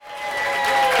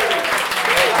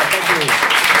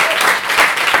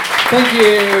Thank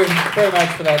you very much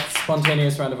for that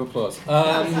spontaneous round of applause.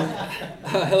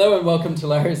 Hello and welcome to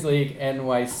Liars League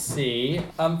NYC.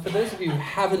 For those of you who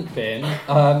haven't been,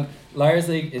 Liars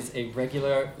League is a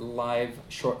regular live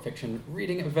short fiction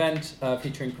reading event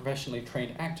featuring professionally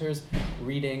trained actors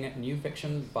reading new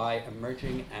fiction by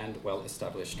emerging and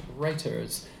well-established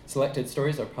writers. Selected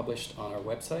stories are published on our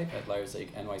website at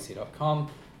liarsleaguenyc.com,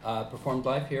 performed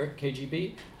live here at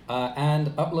KGB,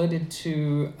 and uploaded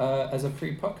to as a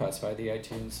free podcast via the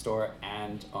iTunes Store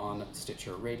and on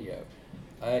Stitcher Radio.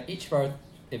 Each of our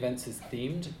events is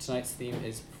themed. Tonight's theme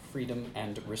is freedom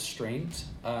and restraint,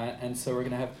 and so we're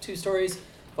going to have two stories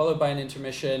followed by an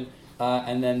intermission,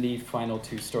 and then the final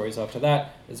two stories after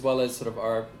that, as well as sort of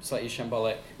our slightly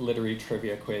shambolic literary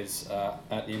trivia quiz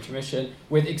at the intermission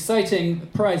with exciting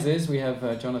prizes. We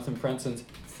have Jonathan Franson's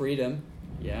Freedom.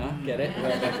 Yeah, get it?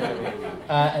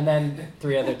 And then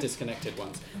three other disconnected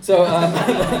ones. So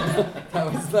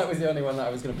that was the only one that I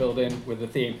was going to build in with the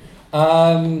theme.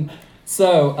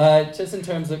 Just in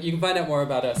terms of, you can find out more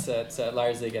about us at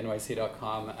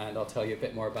liarsleaguenyc.com, and I'll tell you a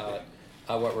bit more about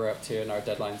what we're up to and our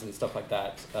deadlines and stuff like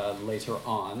that later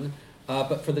on.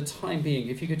 But for the time being,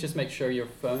 if you could just make sure your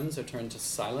phones are turned to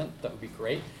silent, that would be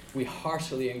great. We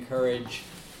heartily encourage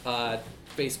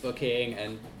Facebooking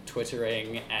and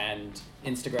Twittering and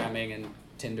Instagramming and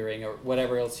Tindering or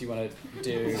whatever else you want to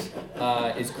do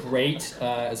is great,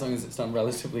 as long as it's done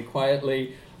relatively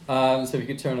quietly. So if you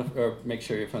could turn off or make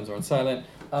sure your phones are on silent.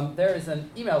 There is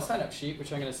an email sign-up sheet,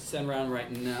 which I'm going to send around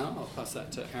right now. I'll pass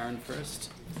that to Aaron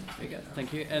first. There you go.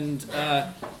 Thank you. And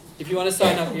if you want to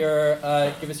sign up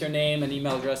give us your name and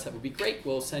email address, that would be great.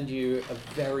 We'll send you a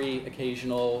very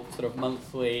occasional sort of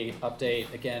monthly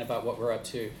update, again, about what we're up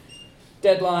to.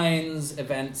 Deadlines,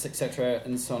 events, etc.,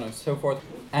 and so on and so forth.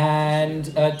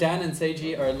 And Dan and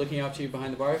Seiji are looking after you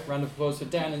behind the bar. Round of applause for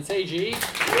Dan and Seiji.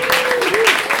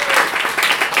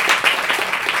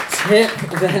 Tip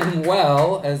them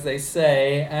well, as they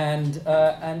say, and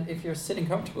if you're sitting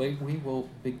comfortably, we will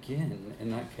begin in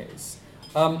that case.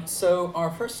 So our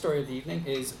first story of the evening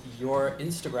is Your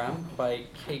Instagram by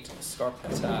Kate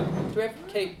Scarpetta. Do we have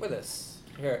Kate with us?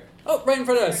 Here. Oh, right in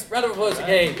front of us. Round of applause to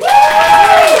Kate.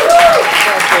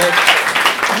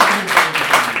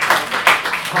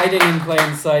 Hiding in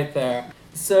plain sight there.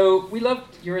 So we love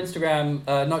your Instagram,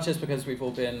 not just because we've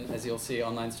all been, as you'll see,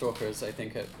 online stalkers, I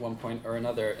think, at one point or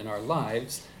another in our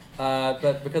lives,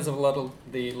 but because of a lot of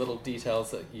the little details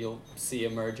that you'll see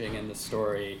emerging in the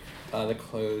story, the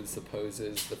clothes, the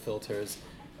poses, the filters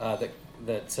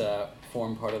that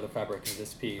form part of the fabric of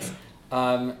this piece,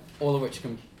 all of which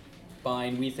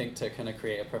combine, we think, to kind of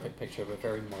create a perfect picture of a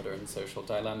very modern social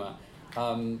dilemma.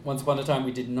 Once upon a time,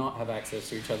 we did not have access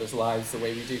to each other's lives the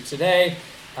way we do today,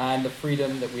 and the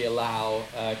freedom that we allow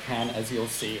can, as you'll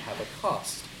see, have a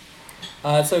cost.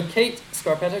 So Kate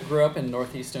Scarpetta grew up in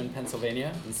northeastern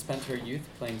Pennsylvania and spent her youth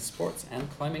playing sports and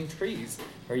climbing trees.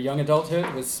 Her young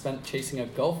adulthood was spent chasing a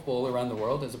golf ball around the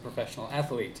world as a professional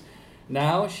athlete.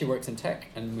 Now she works in tech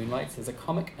and moonlights as a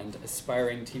comic and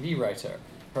aspiring TV writer.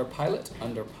 Her pilot,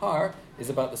 Under Par, is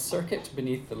about the circuit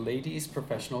beneath the ladies'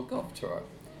 professional golf tour.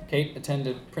 Kate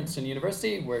attended Princeton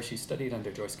University, where she studied under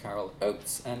Joyce Carol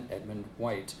Oates and Edmund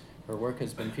White. Her work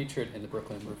has been featured in the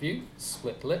Brooklyn Review,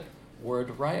 Split Lip,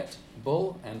 Word Riot,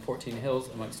 Bull, and 14 Hills,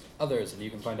 amongst others, and you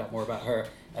can find out more about her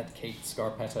at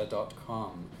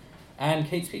katescarpetta.com. And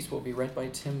Kate's piece will be read by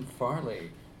Tim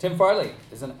Farley. Tim Farley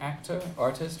is an actor,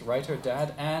 artist, writer,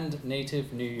 dad, and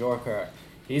native New Yorker.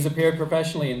 He's appeared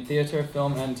professionally in theater,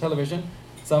 film, and television.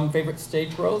 Some favorite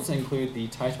stage roles include the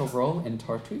title role in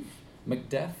Tartuffe,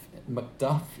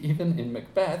 Macduff even in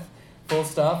Macbeth,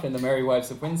 Falstaff in The Merry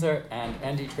Wives of Windsor, and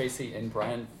Andy Tracy in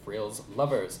Brian Friel's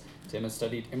Lovers. Tim has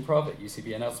studied improv at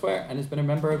UCB and elsewhere, and has been a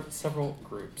member of several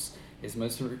groups. His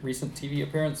most recent TV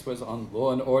appearance was on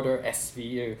Law & Order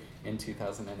SVU in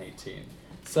 2018.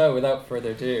 So, without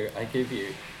further ado, I give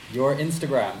you Your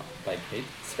Instagram by Kate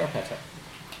Scarpetta.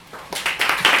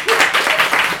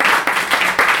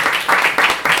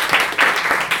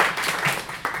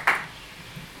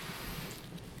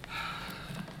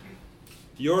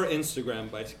 Your Instagram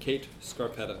by Kate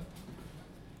Scarpetta.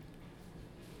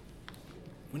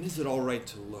 When is it all right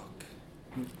to look?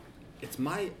 It's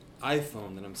my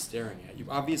iPhone that I'm staring at. You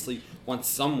obviously want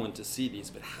someone to see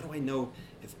these, but how do I know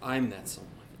if I'm that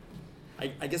someone?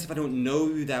 I guess if I don't know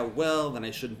you that well, then I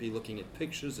shouldn't be looking at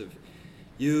pictures of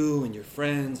you and your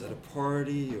friends at a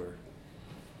party, or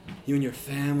you and your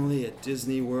family at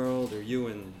Disney World, or you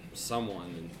and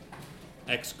someone, an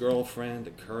ex-girlfriend,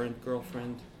 a current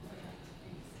girlfriend,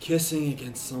 kissing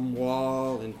against some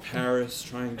wall in Paris,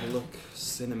 trying to look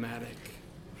cinematic.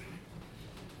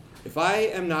 If I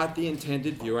am not the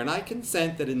intended viewer, and I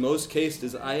consent that in most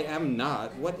cases I am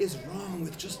not, what is wrong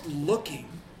with just looking?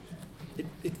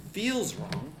 It feels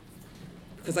wrong,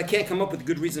 because I can't come up with a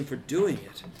good reason for doing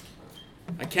it.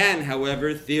 I can,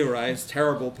 however, theorize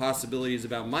terrible possibilities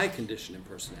about my condition and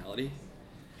personality.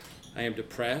 I am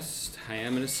depressed, I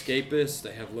am an escapist,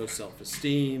 I have low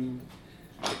self-esteem,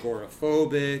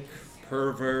 agoraphobic,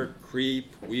 pervert,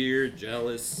 creep, weird,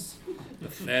 jealous,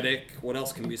 pathetic. What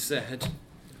else can be said?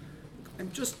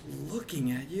 I'm just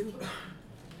looking at you.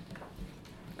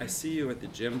 I see you at the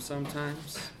gym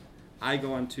sometimes. I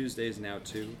go on Tuesdays now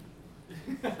too.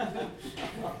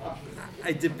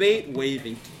 I debate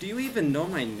waving. Do you even know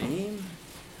my name?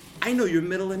 I know your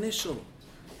middle initial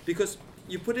because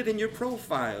you put it in your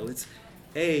profile. It's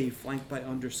A flanked by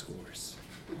underscores.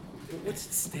 But what's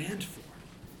it stand for?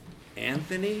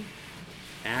 Anthony?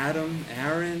 Adam?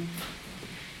 Aaron?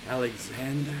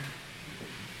 Alexander?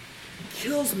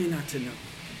 Kills me not to know.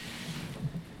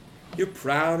 You're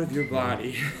proud of your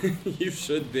body. You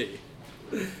should be.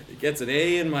 It gets an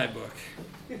A in my book.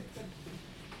 The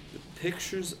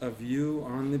pictures of you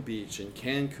on the beach in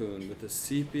Cancun with a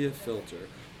sepia filter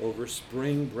over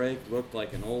spring break looked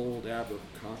like an old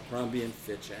Abercrombie and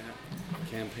Fitch ad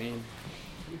campaign.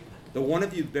 The one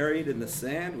of you buried in the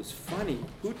sand was funny.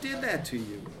 Who did that to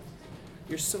you?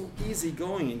 You're so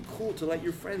easygoing and cool to let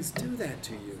your friends do that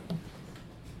to you.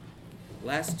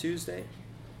 Last Tuesday,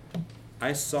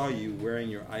 I saw you wearing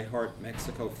your I Heart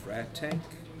Mexico frat tank.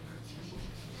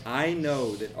 I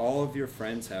know that all of your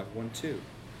friends have one too.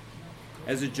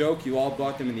 As a joke, you all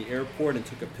bought them in the airport and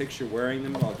took a picture wearing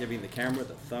them while giving the camera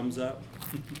the thumbs up.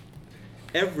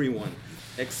 Everyone,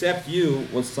 except you,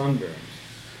 was sunburned.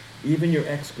 Even your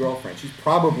ex-girlfriend. She's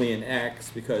probably an ex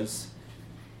because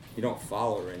you don't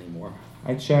follow her anymore.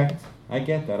 I checked. I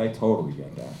get that. I totally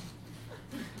get that.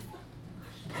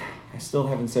 I still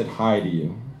haven't said hi to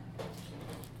you.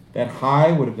 That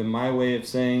hi would have been my way of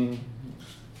saying,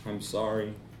 I'm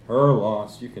sorry. Her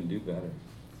loss. You can do better.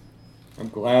 I'm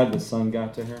glad the sun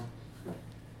got to her.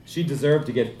 She deserved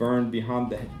to get burned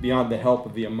beyond the help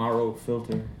of the Amaro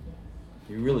filter.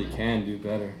 You really can do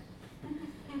better.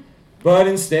 But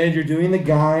instead, you're doing the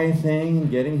guy thing and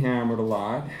getting hammered a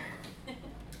lot.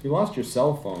 You lost your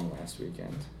cell phone last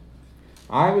weekend.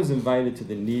 I was invited to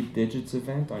the Need Digits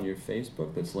event on your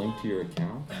Facebook that's linked to your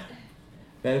account.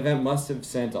 That event must have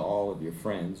sent to all of your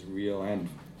friends, real and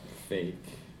fake.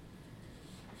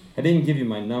 I didn't give you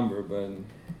my number, but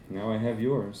now I have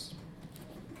yours.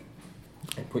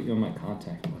 I put you on my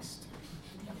contact list.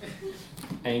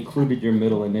 I included your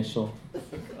middle initial.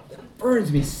 It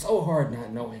burns me so hard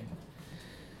not knowing.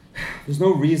 There's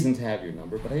no reason to have your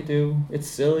number, but I do. It's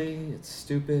silly, it's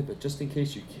stupid, but just in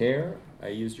case you care, I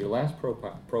used your last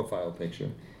profile picture,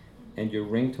 and your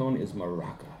ringtone is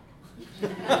Maraca.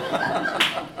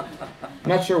 I'm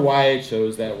not sure why I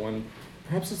chose that one.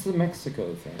 Perhaps it's the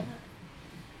Mexico thing.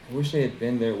 I wish I had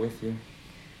been there with you.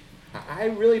 I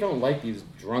really don't like these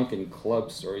drunken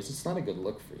club stories. It's not a good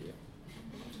look for you.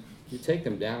 You take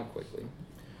them down quickly.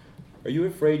 Are you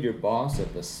afraid your boss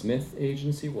at the Smith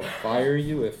agency will fire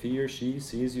you if he or she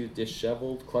sees you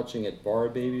disheveled, clutching at bar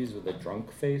babies with a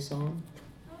drunk face on?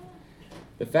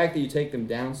 The fact that you take them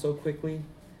down so quickly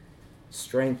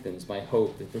strengthens my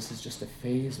hope that this is just a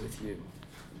phase with you.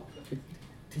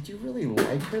 Did you really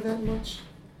like her that much?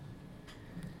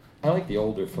 I like the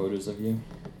older photos of you.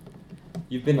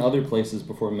 You've been other places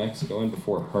before Mexico and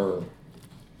before her.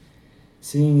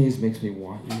 Seeing these makes me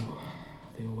want you.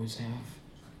 They always have.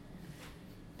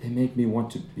 They make me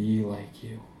want to be like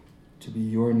you, to be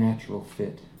your natural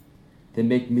fit. They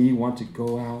make me want to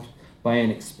go out, buy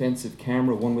an expensive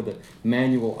camera, one with a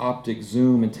manual optic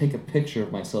zoom, and take a picture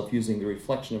of myself using the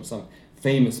reflection of some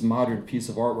famous modern piece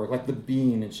of artwork, like the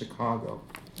Bean in Chicago.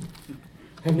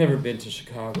 I've never been to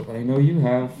Chicago, but I know you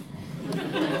have.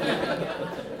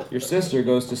 Your sister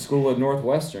goes to school at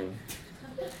Northwestern.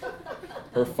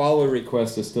 Her follow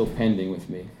request is still pending with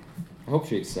me. I hope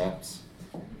she accepts.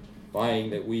 Buying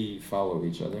that we follow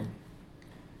each other.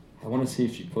 I want to see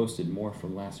if she posted more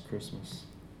from last Christmas.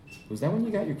 Was that when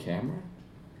you got your camera?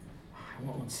 I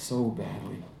want one so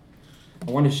badly.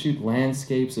 I want to shoot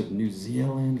landscapes of New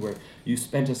Zealand where you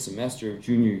spent a semester of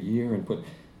junior year and put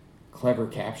clever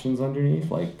captions underneath,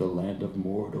 like the land of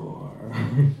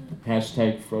Mordor,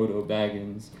 hashtag Frodo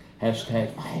Baggins,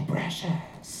 hashtag my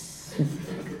precious.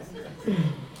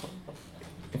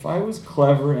 If I was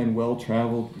clever and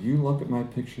well-traveled, would you look at my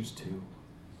pictures too?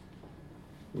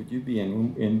 Would you be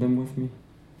in them with me?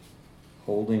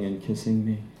 Holding and kissing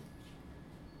me?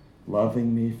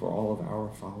 Loving me for all of our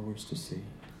followers to see?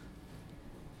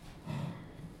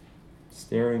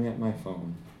 Staring at my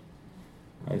phone,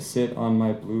 I sit on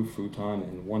my blue futon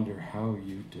and wonder how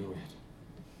you do it.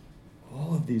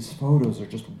 All of these photos are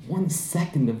just 1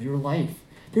 second of your life.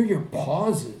 They're your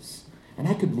pauses, and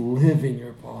I could live in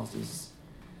your pauses.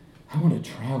 I want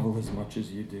to travel as much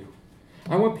as you do.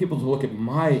 I want people to look at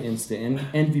my Insta and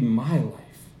envy my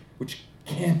life, which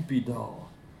can't be dull.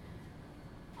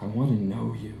 I want to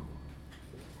know you.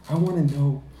 I want to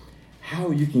know how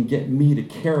you can get me to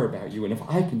care about you, and if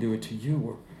I can do it to you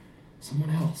or someone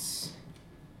else.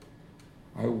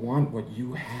 I want what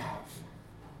you have,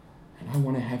 and I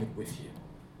want to have it with you.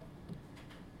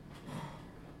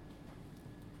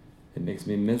 It makes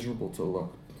me miserable to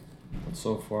look, but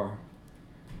so far,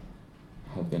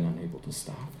 I've been unable to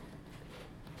stop.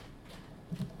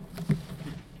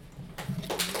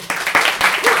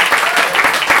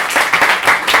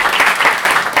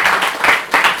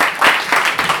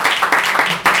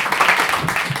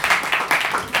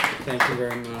 Thank you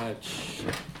very much,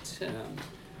 Tim.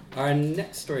 Our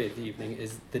next story of the evening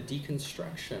is The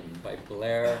Deconstruction by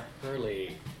Blair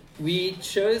Hurley. We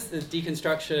chose the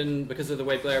deconstruction because of the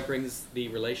way Blair brings the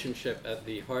relationship at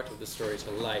the heart of the story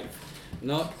to life.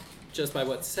 Not just by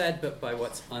what's said, but by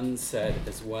what's unsaid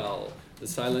as well. The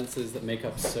silences that make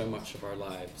up so much of our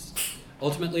lives.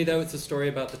 Ultimately, though, it's a story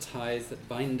about the ties that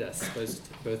bind us,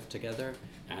 both together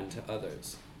and to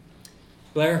others.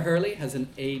 Blair Hurley has an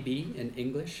A.B. in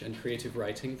English and Creative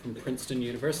Writing from Princeton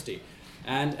University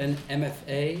and an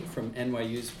MFA from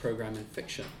NYU's program in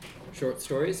fiction. Short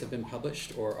stories have been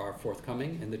published or are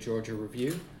forthcoming in the Georgia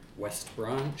Review, West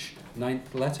Branch,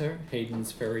 Ninth Letter,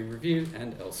 Hayden's Ferry Review,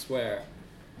 and elsewhere.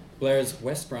 Blair's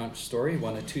West Branch story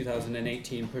won a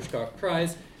 2018 Pushcart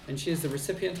Prize, and she is the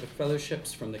recipient of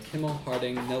fellowships from the Kimmel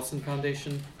Harding Nelson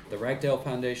Foundation, the Ragdale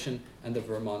Foundation, and the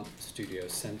Vermont Studio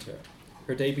Center.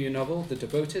 Her debut novel, The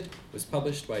Devoted, was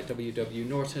published by W.W.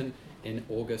 Norton in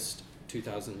August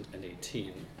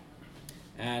 2018.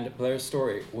 And Blair's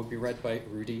story will be read by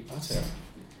Rudy Utter.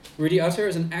 Rudy Utter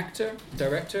is an actor,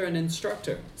 director, and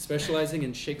instructor specializing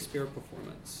in Shakespeare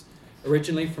performance.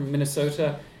 Originally from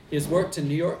Minnesota, he has worked in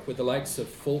New York with the likes of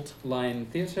Fault Line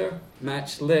Theatre,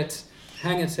 Match Lit,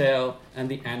 Hang a Tale, and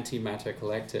the Antimatter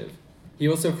Collective. He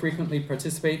also frequently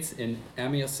participates in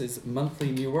Amios's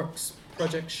monthly New Works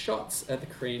project Shots at the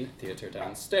Crane Theatre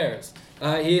downstairs.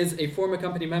 He is a former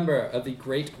company member of the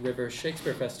Great River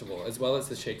Shakespeare Festival, as well as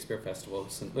the Shakespeare Festival of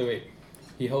St. Louis.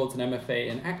 He holds an MFA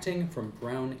in acting from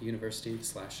Brown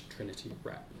University/Trinity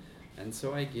Rep. And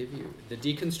so I give you The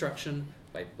Deconstruction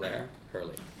by Blair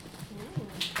Hurley.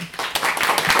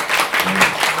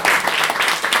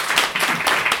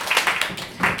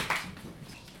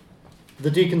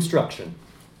 The Deconstruction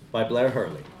by Blair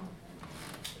Hurley.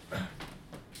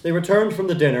 They returned from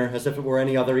the dinner as if it were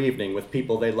any other evening with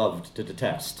people they loved to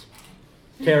detest.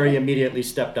 Carrie immediately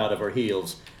stepped out of her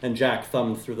heels, and Jack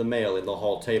thumbed through the mail in the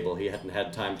hall table he hadn't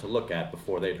had time to look at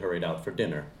before they'd hurried out for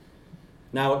dinner.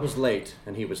 Now it was late,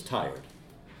 and he was tired.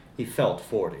 He felt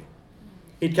 40.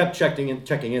 He'd kept checking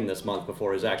in this month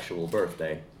before his actual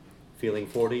birthday. Feeling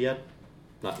 40 yet?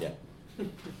 Not yet.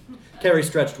 Carrie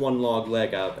stretched one long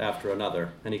leg out after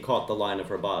another, and he caught the line of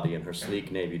her body in her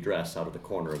sleek navy dress out of the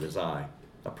corner of his eye.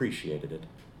 Appreciated it.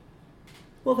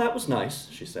 Well, that was nice,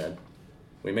 she said.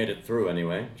 We made it through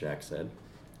anyway, Jack said.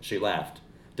 She laughed,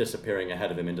 disappearing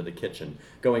ahead of him into the kitchen,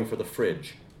 going for the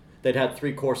fridge. They'd had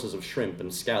 3 courses of shrimp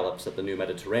and scallops at the new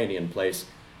Mediterranean place,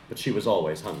 but she was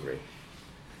always hungry.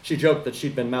 She joked that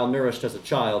she'd been malnourished as a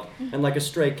child, and like a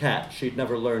stray cat, she'd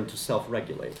never learned to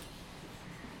self-regulate.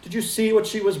 Did you see what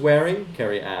she was wearing?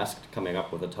 Carrie asked, coming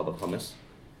up with a tub of hummus.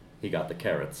 He got the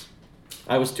carrots.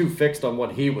 I was too fixed on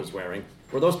what he was wearing.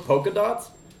 Were those polka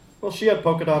dots? Well, she had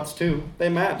polka dots too. They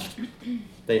matched.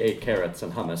 They ate carrots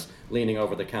and hummus, leaning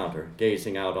over the counter,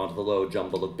 gazing out onto the low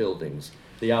jumble of buildings,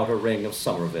 the outer ring of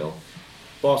Somerville.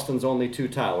 Boston's only 2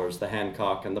 towers, the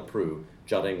Hancock and the Prue,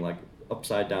 jutting like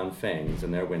upside-down fangs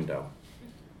in their window.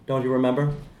 Don't you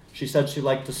remember? She said she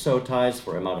liked to sew ties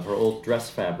for him out of her old dress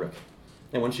fabric.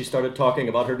 And when she started talking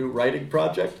about her new writing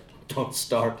project, don't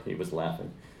start, he was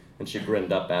laughing. And she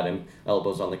grinned up at him,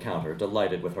 elbows on the counter,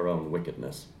 delighted with her own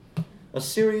wickedness. A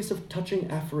series of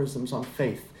touching aphorisms on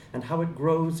faith and how it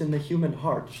grows in the human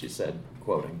heart, she said,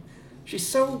 quoting. She's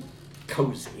so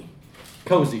cozy.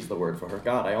 Cozy's the word for her.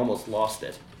 God, I almost lost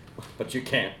it. But you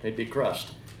can't. They'd be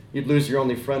crushed. You'd lose your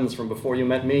only friends from before you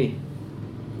met me.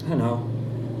 I know.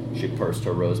 She pursed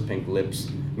her rose-pink lips,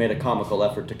 made a comical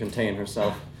effort to contain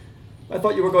herself. I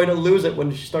thought you were going to lose it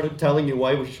when she started telling you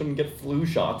why we shouldn't get flu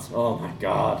shots. Oh, my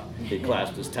God. He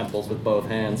clasped his temples with both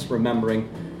hands, remembering.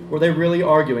 Were they really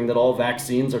arguing that all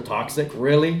vaccines are toxic?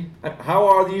 Really? How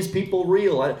are these people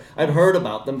real? I'd heard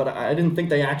about them, but I didn't think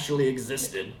they actually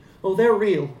existed. Oh, they're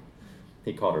real.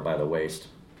 He caught her by the waist.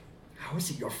 How is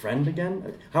he your friend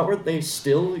again? How are they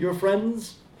still your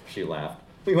friends? She laughed.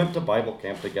 We went to Bible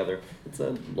camp together. It's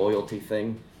a loyalty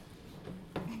thing.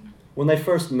 When they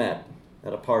first met,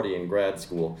 at a party in grad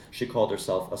school, she called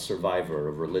herself a survivor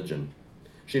of religion.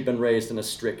 She'd been raised in a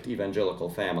strict evangelical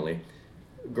family.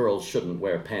 Girls shouldn't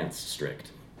wear pants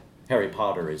strict. Harry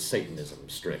Potter is Satanism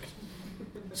strict.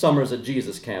 Summers at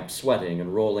Jesus camp, sweating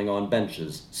and rolling on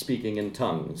benches, speaking in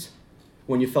tongues.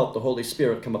 When you felt the Holy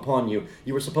Spirit come upon you,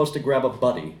 you were supposed to grab a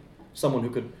buddy, someone who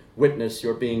could witness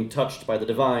your being touched by the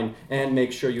divine and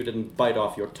make sure you didn't bite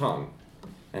off your tongue.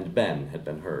 And Ben had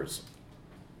been hers.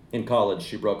 In college,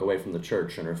 she broke away from the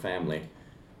church and her family.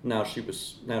 Now she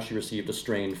received a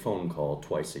strained phone call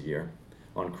twice a year,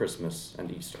 on Christmas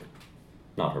and Easter,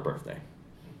 not her birthday.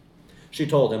 She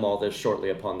told him all this shortly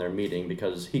upon their meeting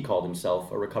because he called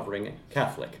himself a recovering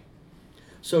Catholic.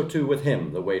 So too with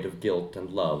him, the weight of guilt and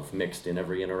love mixed in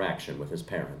every interaction with his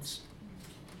parents.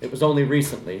 It was only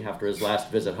recently, after his last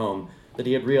visit home, that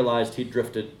he had realized he'd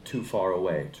drifted too far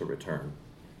away to return.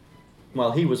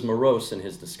 While he was morose in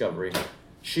his discovery,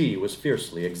 she was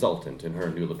fiercely exultant in her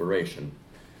new liberation.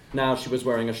 Now she was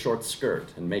wearing a short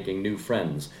skirt and making new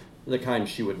friends, the kind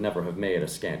she would never have made a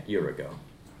scant year ago.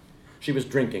 She was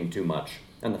drinking too much,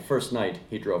 and the first night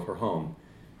he drove her home.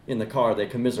 In the car they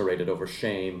commiserated over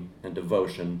shame and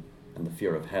devotion and the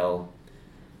fear of hell.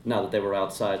 Now that they were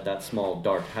outside that small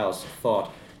dark house of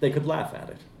thought, they could laugh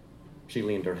at it. She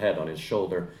leaned her head on his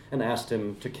shoulder and asked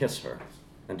him to kiss her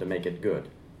and to make it good.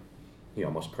 He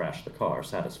almost crashed the car,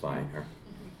 satisfying her.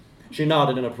 She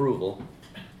nodded in approval,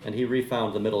 and he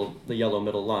refound the yellow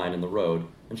middle line in the road,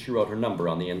 and she wrote her number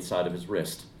on the inside of his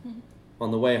wrist.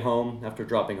 On the way home, after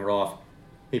dropping her off,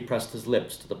 he pressed his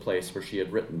lips to the place where she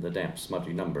had written the damp,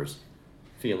 smudgy numbers,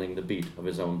 feeling the beat of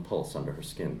his own pulse under her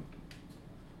skin.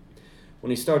 When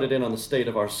he started in on the state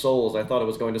of our souls, I thought I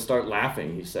was going to start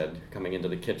laughing, he said, coming into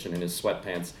the kitchen in his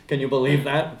sweatpants. Can you believe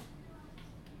that?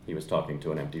 He was talking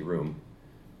to an empty room.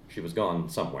 She was gone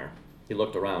somewhere. He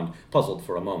looked around, puzzled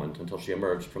for a moment, until she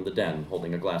emerged from the den,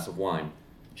 holding a glass of wine.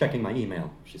 Checking my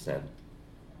email, she said.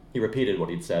 He repeated what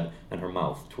he'd said, and her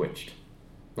mouth twitched.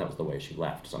 That was the way she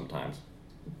laughed sometimes.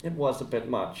 It was a bit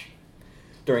much.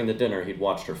 During the dinner, he'd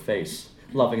watched her face,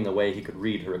 loving the way he could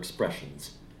read her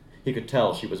expressions. He could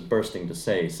tell she was bursting to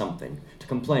say something, to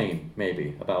complain,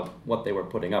 maybe, about what they were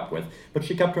putting up with, but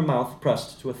she kept her mouth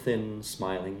pressed to a thin,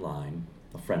 smiling line,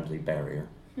 a friendly barrier.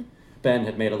 Ben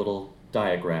had made a little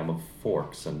diagram of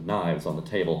forks and knives on the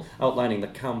table, outlining the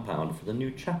compound for the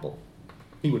new chapel.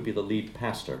 He would be the lead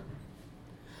pastor.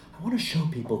 I want to show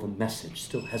people the message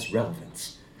still has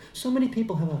relevance. So many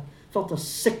people have felt a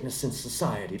sickness in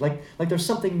society, like there's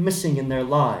something missing in their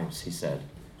lives, he said,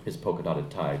 his polka-dotted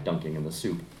tie dunking in the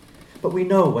soup. But we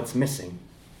know what's missing.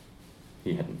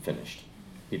 He hadn't finished.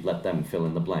 He'd let them fill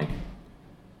in the blank.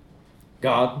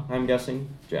 God, I'm guessing,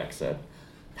 Jack said.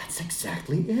 That's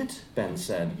exactly it, Ben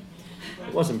said.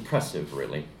 It was impressive,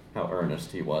 really, how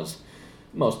earnest he was.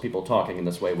 Most people talking in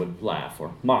this way would laugh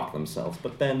or mock themselves,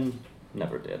 but Ben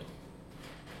never did.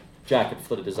 Jack had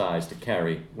flitted his eyes to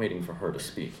Carrie, waiting for her to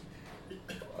speak.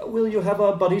 Will you have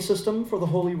a buddy system for the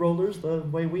Holy Rollers the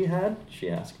way we had? She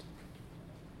asked.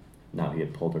 Now he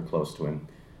had pulled her close to him,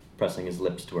 pressing his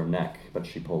lips to her neck, but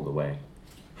she pulled away.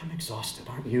 I'm exhausted,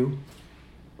 aren't you?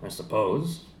 I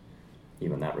suppose.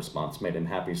 Even that response made him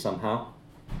happy somehow.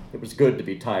 It was good to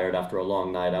be tired after a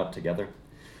long night out together,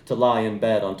 to lie in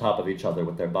bed on top of each other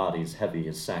with their bodies heavy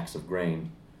as sacks of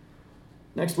grain.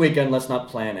 Next weekend, let's not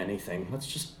plan anything. Let's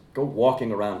just go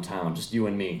walking around town, just you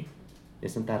and me.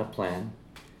 Isn't that a plan?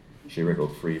 She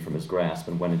wriggled free from his grasp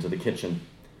and went into the kitchen.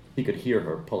 He could hear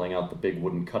her pulling out the big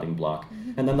wooden cutting block,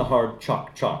 and then the hard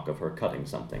chock-chock of her cutting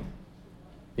something.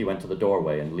 He went to the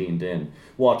doorway and leaned in,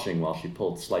 watching while she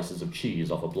pulled slices of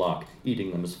cheese off a block,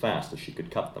 eating them as fast as she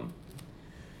could cut them.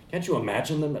 Can't you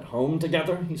imagine them at home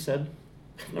together? He said.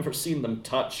 I've never seen them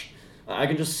touch. I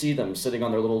can just see them sitting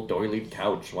on their little doilied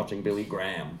couch watching Billy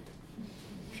Graham.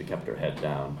 She kept her head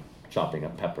down, chopping a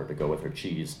pepper to go with her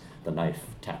cheese, the knife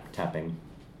tap-tapping.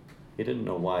 He didn't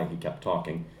know why he kept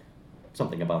talking.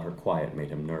 Something about her quiet made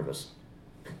him nervous.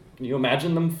 Can you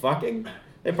imagine them fucking?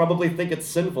 They probably think it's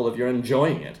sinful if you're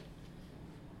enjoying it.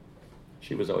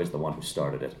 She was always the one who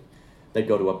started it. They'd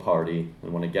go to a party,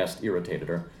 and when a guest irritated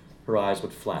her, her eyes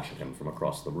would flash at him from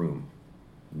across the room.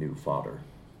 New fodder.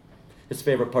 His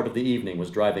favorite part of the evening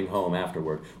was driving home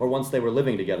afterward, or once they were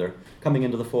living together, coming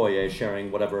into the foyer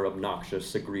sharing whatever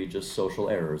obnoxious, egregious social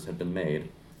errors had been made.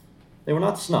 They were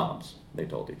not snobs, they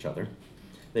told each other.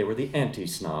 They were the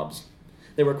anti-snobs.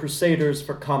 They were crusaders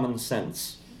for common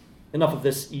sense. Enough of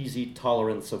this easy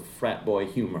tolerance of frat boy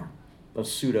humor, of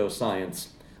pseudoscience,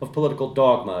 of political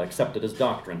dogma accepted as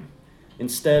doctrine.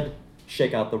 Instead,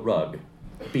 shake out the rug,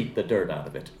 beat the dirt out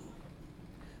of it.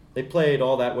 They played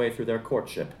all that way through their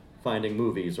courtship, finding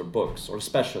movies or books, or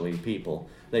especially people,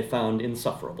 they found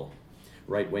insufferable.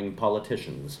 Right-wing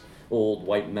politicians, old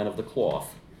white men of the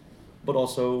cloth, but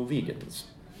also vegans,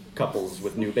 couples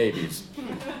with new babies,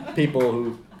 people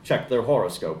who checked their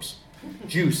horoscopes,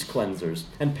 juice cleansers,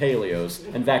 and paleos,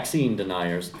 and vaccine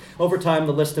deniers. Over time,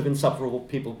 the list of insufferable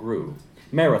people grew.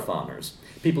 Marathoners,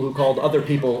 people who called other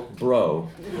people bro,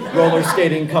 roller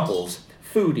skating couples,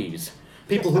 foodies,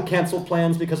 people who canceled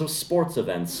plans because of sports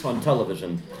events on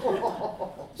television.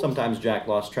 Sometimes Jack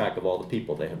lost track of all the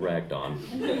people they had ragged on.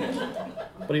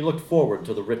 But he looked forward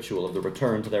to the ritual of the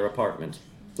return to their apartment,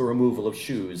 the removal of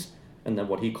shoes, and then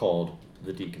what he called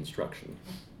the deconstruction.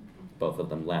 Both of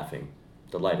them laughing,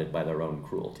 delighted by their own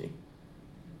cruelty.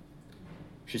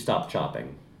 She stopped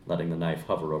chopping, letting the knife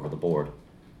hover over the board.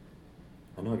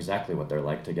 I know exactly what they're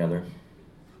like together.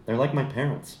 They're like my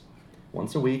parents.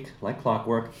 Once a week, like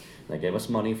clockwork, they gave us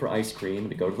money for ice cream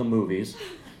to go to the movies.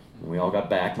 When we all got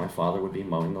back, my father would be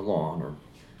mowing the lawn or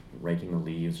raking the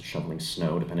leaves, shoveling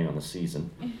snow, depending on the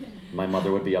season. My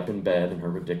mother would be up in bed in her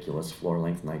ridiculous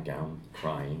floor-length nightgown,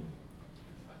 crying.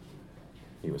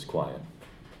 He was quiet.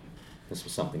 This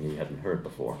was something he hadn't heard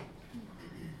before.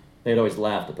 They had always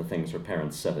laughed at the things her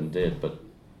parents said and did, but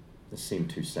this seemed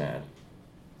too sad.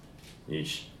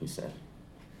 Yeesh, he said.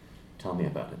 Tell me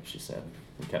about it, she said,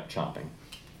 and kept chopping.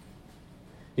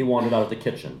 He wandered out of the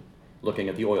kitchen, looking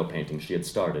at the oil painting she had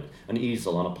started, an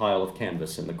easel on a pile of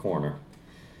canvas in the corner.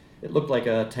 It looked like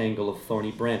a tangle of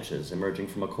thorny branches emerging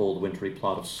from a cold, wintry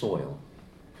plot of soil.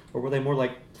 Or were they more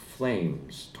like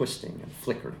flames, twisting and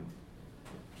flickering?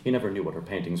 He never knew what her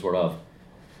paintings were of.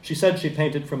 She said she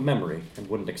painted from memory and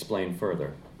wouldn't explain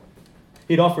further.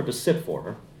 He'd offered to sit for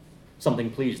her.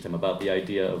 Something pleased him about the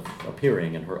idea of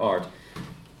appearing in her art,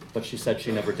 but she said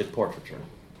she never did portraiture.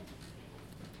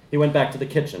 He went back to the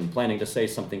kitchen, planning to say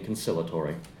something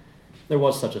conciliatory. There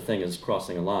was such a thing as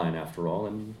crossing a line, after all,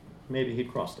 and maybe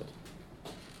he'd crossed it.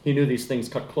 He knew these things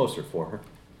cut closer for her.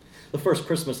 The first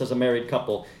Christmas as a married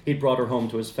couple, he'd brought her home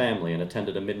to his family and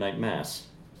attended a midnight mass.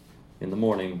 In the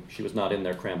morning, she was not in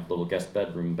their cramped little guest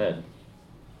bedroom bed.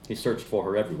 He searched for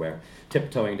her everywhere,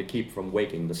 tiptoeing to keep from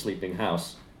waking the sleeping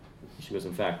house. She was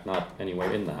in fact not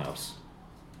anywhere in the house.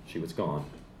 She was gone.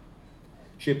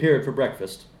 She appeared for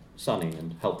breakfast, sunny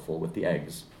and helpful with the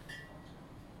eggs.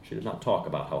 She did not talk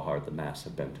about how hard the mass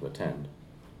had been to attend,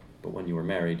 but when you were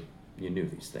married, you knew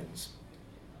these things.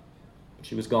 But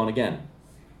she was gone again.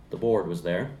 The board was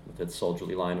there, with its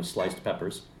soldierly line of sliced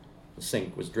peppers. The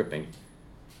sink was dripping.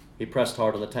 He pressed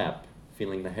hard on the tap,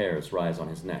 feeling the hairs rise on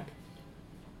his neck.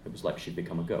 It was like she'd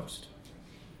become a ghost.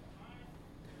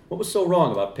 What was so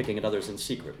wrong about picking at others in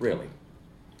secret, really?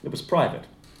 It was private.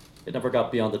 It never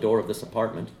got beyond the door of this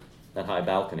apartment, that high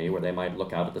balcony where they might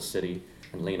look out at the city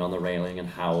and lean on the railing and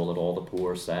howl at all the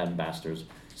poor, sad bastards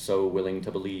so willing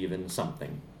to believe in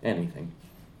something, anything.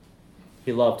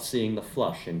 He loved seeing the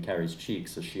flush in Carrie's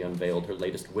cheeks as she unveiled her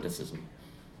latest witticism.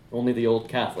 Only the old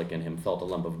Catholic in him felt a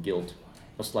lump of guilt,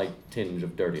 a slight tinge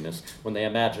of dirtiness, when they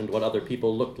imagined what other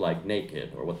people looked like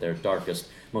naked, or what their darkest,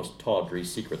 most tawdry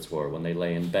secrets were when they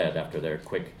lay in bed after their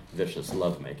quick, vicious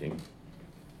lovemaking.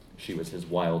 She was his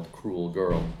wild, cruel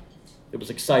girl. It was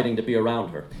exciting to be around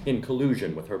her, in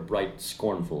collusion with her bright,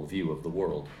 scornful view of the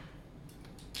world.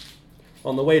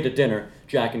 On the way to dinner,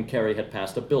 Jack and Carrie had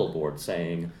passed a billboard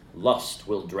saying, "Lust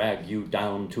will drag you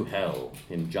down to hell,"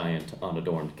 in giant,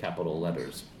 unadorned capital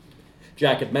letters.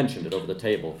 Jack had mentioned it over the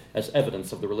table as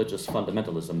evidence of the religious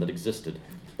fundamentalism that existed,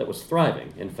 that was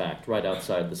thriving, in fact, right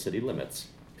outside the city limits.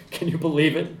 "Can you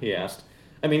believe it?" he asked.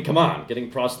 "I mean, come on, getting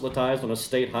proselytized on a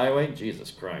state highway? Jesus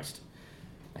Christ."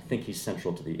 "I think he's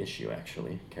central to the issue,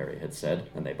 actually," Carrie had said,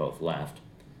 and they both laughed.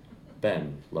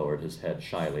 Ben lowered his head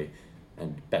shyly,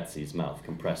 and Betsy's mouth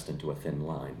compressed into a thin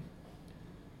line.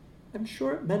 "I'm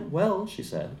sure it meant well," she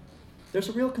said. "There's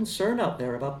a real concern out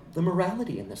there about the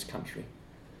morality in this country."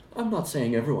 "I'm not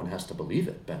saying everyone has to believe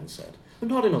it," Ben said.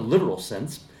 "Not in a literal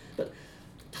sense, but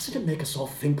doesn't it make us all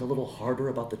think a little harder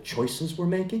about the choices we're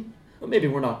making? Maybe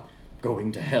we're not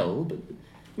going to hell, but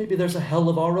maybe there's a hell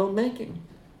of our own making."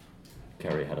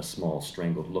 Carrie had a small,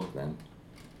 strangled look then.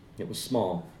 It was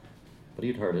small, but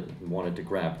he'd heard it and wanted to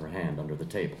grab her hand under the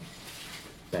table.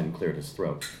 Ben cleared his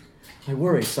throat. "I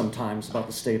worry sometimes about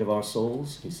the state of our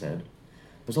souls," he said.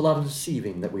 "There's a lot of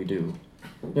deceiving that we do.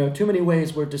 There are too many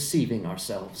ways we're deceiving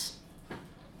ourselves."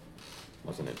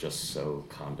 Wasn't it just so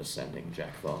condescending,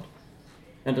 Jack thought?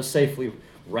 And to safely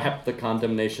wrap the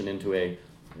condemnation into a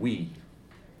 "we."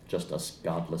 just us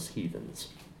godless heathens.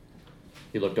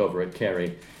 He looked over at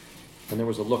Carrie, and there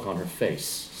was a look on her face,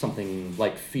 something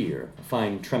like fear, a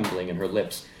fine trembling in her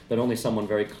lips that only someone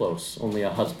very close, only a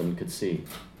husband could see.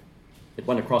 It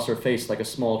went across her face like a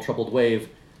small troubled wave,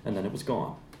 and then it was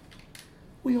gone.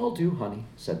 "We all do, honey,"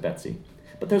 said Betsy,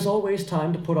 "but there's always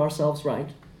time to put ourselves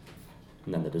right."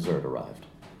 And then the dessert arrived.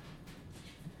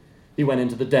 He went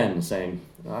into the den, saying,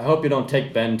 "I hope you don't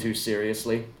take Ben too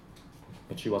seriously."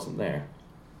 But she wasn't there.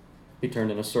 He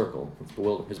turned in a circle,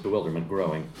 with his bewilderment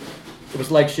growing. It was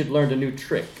like she'd learned a new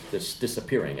trick, this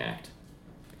disappearing act.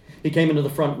 He came into the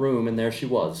front room, and there she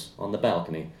was, on the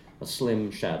balcony, a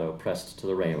slim shadow pressed to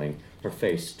the railing, her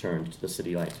face turned to the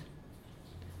city light.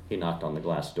 He knocked on the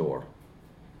glass door.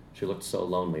 She looked so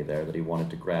lonely there that he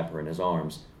wanted to grab her in his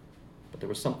arms, but there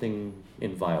was something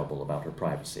inviolable about her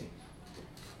privacy.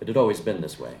 It had always been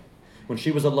this way. When she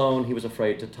was alone, he was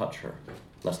afraid to touch her,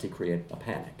 lest he create a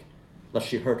panic, lest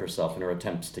she hurt herself in her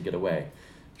attempts to get away.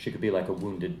 She could be like a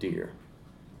wounded deer.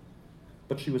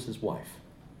 But she was his wife.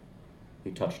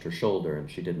 He touched her shoulder, and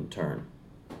she didn't turn.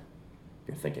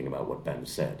 "You're thinking about what Ben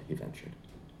said," he ventured.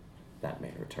 That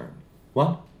made her turn.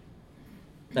 "What?"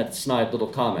 "That snide little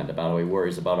comment about how he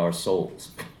worries about our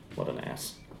souls." What an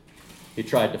ass. He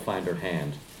tried to find her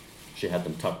hand. She had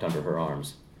them tucked under her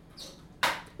arms.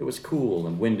 It was cool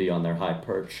and windy on their high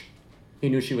perch. He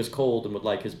knew she was cold and would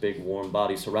like his big, warm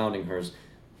body surrounding hers,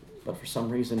 but for some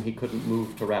reason he couldn't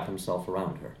move to wrap himself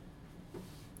around her.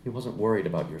 "He wasn't worried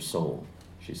about your soul,"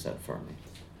 she said firmly.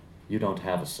 "You don't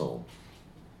have a soul.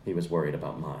 He was worried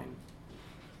about mine."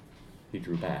 He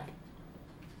drew back.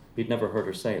 He'd never heard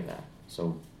her say that,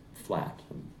 so flat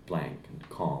and blank and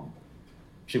calm.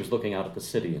 She was looking out at the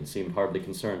city and seemed hardly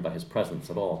concerned by his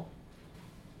presence at all.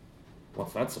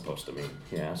 "What's that supposed to mean?"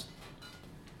 he asked.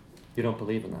 "You don't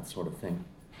believe in that sort of thing."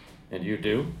 "And you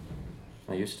do?"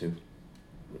 "I used to."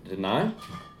 "Didn't I?"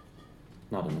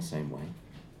 "Not in the same way.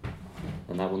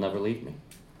 And that will never leave me.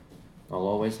 I'll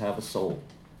always have a soul.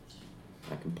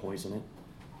 I can poison it.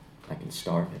 I can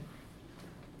starve it.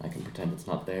 I can pretend it's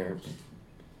not there, but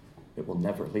it will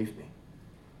never leave me."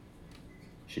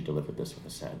 She delivered this with a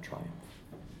sad triumph.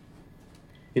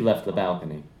 He left the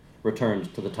balcony,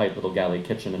 returned to the tight little galley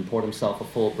kitchen, and poured himself a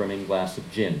full brimming glass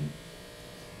of gin.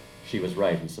 She was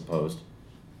right, he supposed,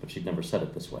 but she'd never said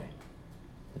it this way.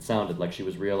 It sounded like she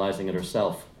was realizing it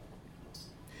herself.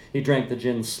 He drank the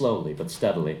gin slowly but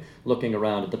steadily, looking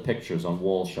around at the pictures on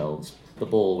wall shelves, the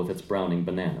bowl with its browning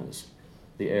bananas.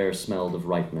 The air smelled of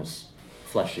ripeness,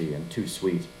 fleshy and too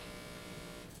sweet.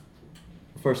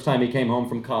 The first time he came home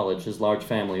from college, his large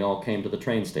family all came to the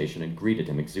train station and greeted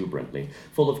him exuberantly,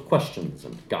 full of questions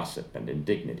and gossip and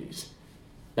indignities.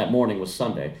 That morning was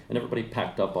Sunday, and everybody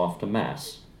packed up off to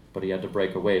Mass, but he had to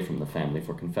break away from the family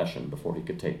for confession before he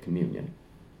could take communion.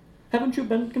 "Haven't you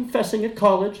been confessing at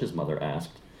college?" his mother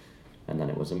asked. And then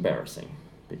it was embarrassing,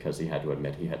 because he had to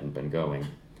admit he hadn't been going.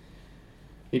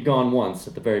 He'd gone once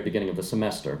at the very beginning of the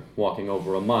semester, walking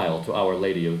over a mile to Our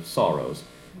Lady of Sorrows,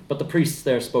 but the priests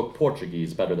there spoke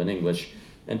Portuguese better than English,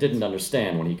 and didn't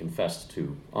understand when he confessed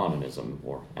to onanism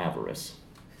or avarice,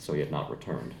 so he had not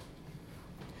returned.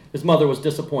 His mother was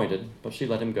disappointed, but she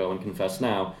let him go and confess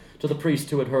now to the priest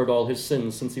who had heard all his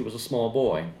sins since he was a small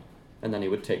boy, and then he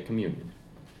would take communion.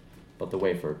 But the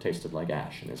wafer tasted like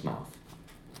ash in his mouth.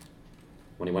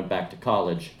 When he went back to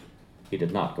college, he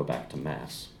did not go back to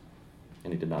Mass,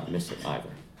 and he did not miss it either.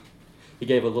 He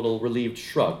gave a little relieved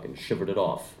shrug and shivered it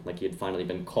off, like he had finally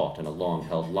been caught in a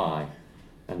long-held lie,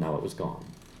 and now it was gone.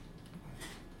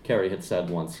 Carrie had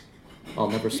said once, "I'll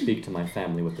never speak to my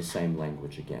family with the same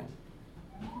language again."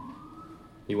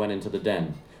 He went into the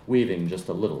den, weaving just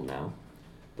a little now.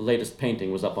 The latest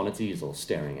painting was up on its easel,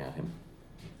 staring at him.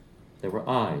 There were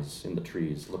eyes in the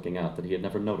trees looking out that he had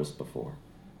never noticed before,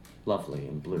 lovely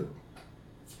and blue.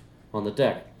 On the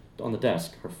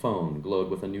desk, her phone glowed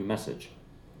with a new message.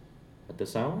 At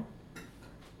this hour?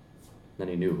 Then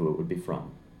he knew who it would be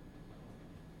from.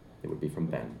 It would be from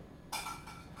Ben.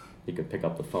 He could pick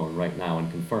up the phone right now and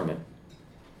confirm it.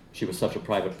 She was such a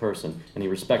private person, and he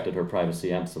respected her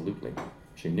privacy absolutely.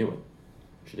 She knew it.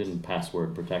 She didn't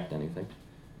password protect anything.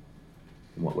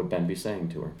 And what would Ben be saying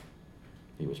to her?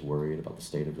 He was worried about the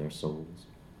state of their souls.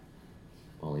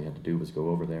 All he had to do was go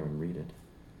over there and read it.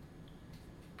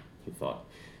 He thought,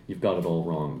 "You've got it all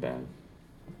wrong, Ben.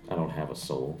 I don't have a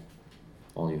soul.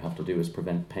 All you have to do is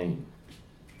prevent pain."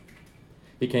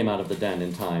 He came out of the den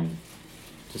in time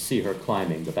to see her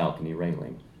climbing the balcony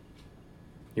railing.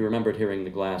 He remembered hearing the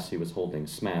glass he was holding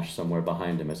smash somewhere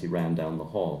behind him as he ran down the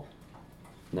hall.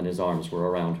 And then his arms were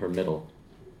around her middle,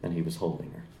 and he was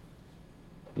holding her.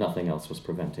 Nothing else was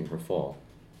preventing her fall.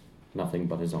 Nothing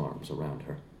but his arms around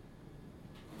her.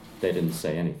 They didn't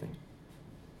say anything.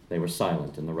 They were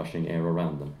silent in the rushing air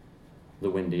around them, the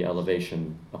windy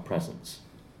elevation a presence,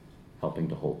 helping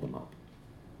to hold them up.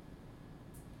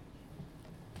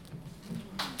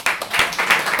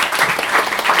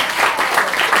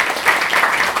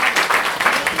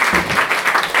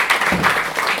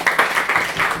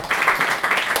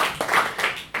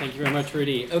 Thank you very much,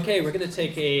 Rudy. Okay, we're going to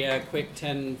take a quick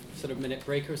 10 minute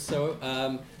break or so.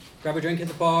 Grab a drink at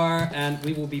the bar, and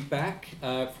we will be back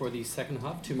for the second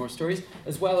half, 2 more stories,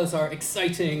 as well as our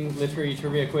exciting literary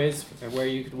trivia quiz, where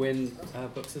you could win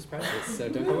books as prizes. So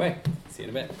don't go away. See you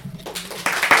in a bit.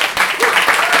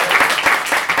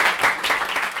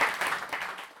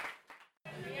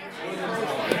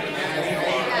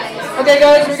 Okay,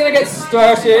 guys, we're going to get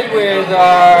started with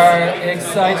our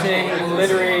exciting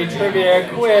literary trivia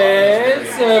quiz.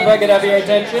 If I could have your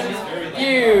attention,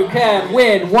 you can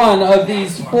win one of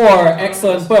these 4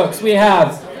 excellent books. We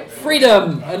have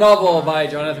Freedom, a novel by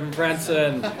Jonathan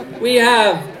Franzen. We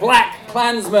have Black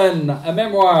Klansman, a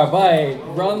memoir by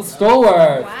Ron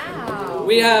Stallworth. Wow.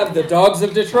 We have The Dogs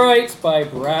of Detroit by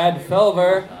Brad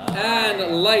Felver.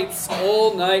 And Lights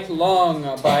All Night Long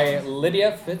by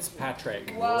Lydia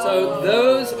Fitzpatrick. Whoa. So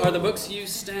those are the books you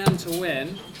stand to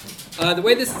win. The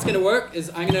way this is going to work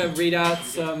is I'm going to read out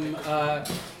some a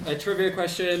trivia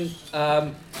question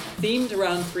themed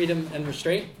around freedom and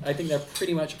restraint. I think they're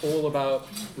pretty much all about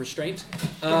restraint.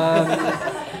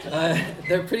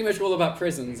 They're pretty much all about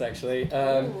prisons, actually.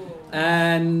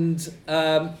 And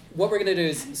what we're going to do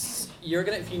is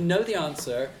if you know the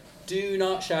answer, do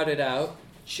not shout it out.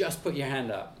 Just put your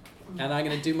hand up. And I'm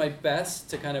going to do my best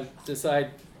to kind of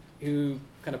decide who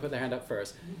kind of put their hand up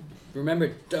first.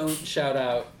 Remember, don't shout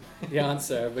out the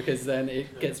answer, because then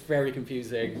it gets very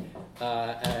confusing.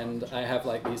 And I have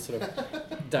like these sort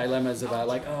of dilemmas about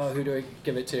like, oh, who do I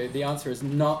give it to? The answer is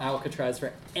not Alcatraz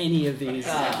for any of these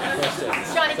questions.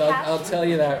 So I'll tell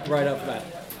you that right off the bat.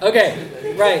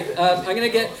 Okay, right. I'm going to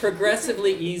get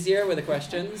progressively easier with the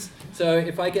questions. So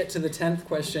if I get to the 10th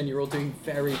question, you're all doing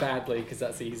very badly, because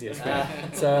that's the easiest one.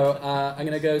 So I'm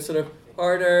going to go sort of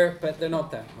harder, but they're not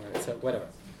that hard, so whatever.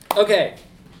 Okay,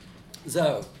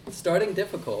 so starting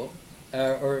difficult,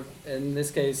 or in this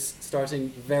case, starting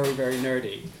very, very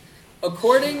nerdy.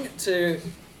 According to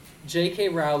J.K.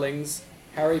 Rowling's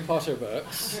Harry Potter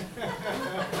books,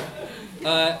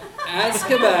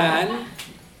 Azkaban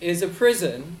is a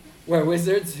prison where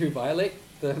wizards who violate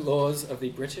the laws of the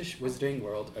British wizarding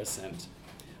world are sent.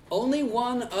 Only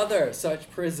one other such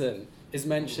prison is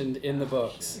mentioned in the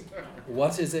books.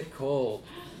 What is it called?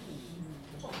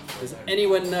 Does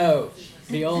anyone know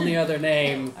the only other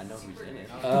name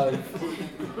of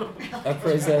a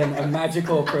prison, a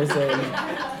magical prison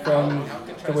from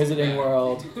the wizarding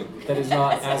world that is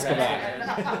not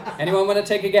Azkaban? Anyone want to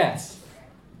take a guess?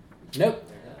 Nope.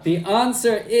 The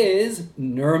answer is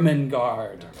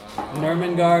Nurmengard.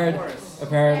 Nurmengard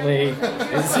apparently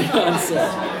is the answer.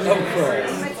 Of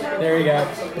course. There we go.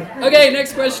 Okay,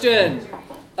 next question.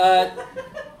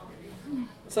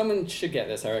 Someone should get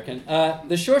this, I reckon.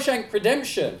 The Shawshank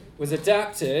Redemption was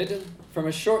adapted from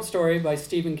a short story by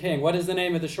Stephen King. What is the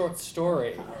name of the short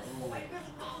story?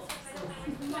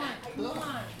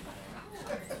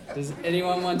 Does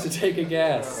anyone want to take a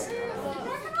guess?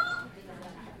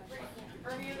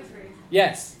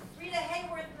 Yes. Rita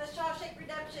Hayworth, The Shawshank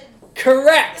Redemption.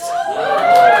 Correct!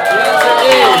 The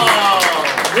answer is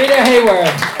Rita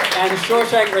Hayworth, and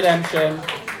Shawshank Redemption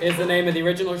is the name of the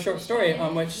original short story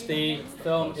on which the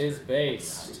film is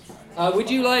based. Would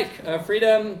you like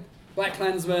Freedom, Black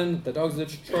Klansman, The Dogs of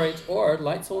Detroit, or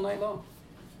Lights All Night Long?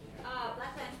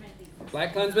 Black Klansman.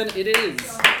 Black Klansman it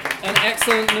is. An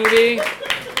excellent movie,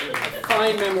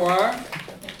 fine memoir.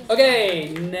 Okay,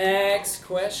 next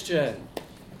question.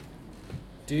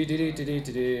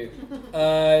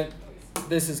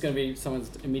 This is going to be, someone's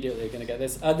immediately going to get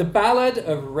this. The Ballad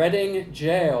of Reading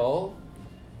Jail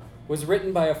was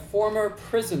written by a former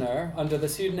prisoner under the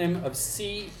pseudonym of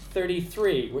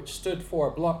C-33, which stood for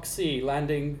Block C,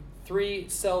 Landing 3,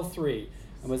 Cell 3,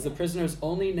 and was the prisoner's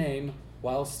only name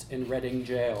whilst in Reading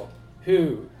Jail.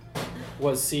 Who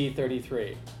was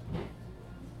C-33?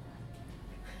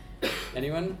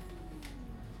 Anyone?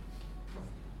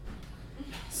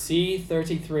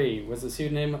 C-33 was the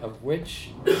pseudonym of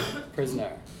which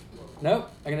prisoner? Nope,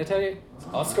 I'm going to tell you. It's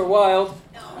Oscar Wilde.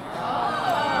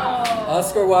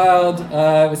 Oscar Wilde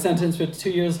was sentenced for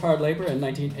 2 years hard labor in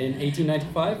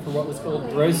 1895 for what was called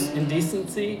gross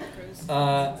indecency.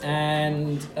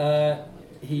 And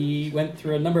he went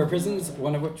through a number of prisons,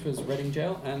 one of which was Reading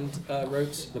Jail, and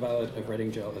wrote the Ballad of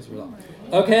Reading Jail as well.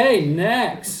 Okay,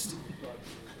 next.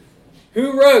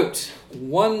 Who wrote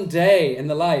One Day in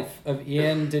the Life of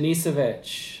Ian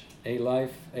Denisovich?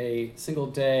 A single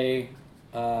day,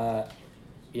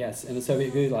 yes, in the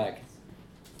Soviet Gulag.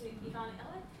 Ivan Illich?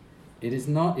 It is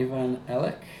not Ivan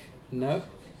Illich. No.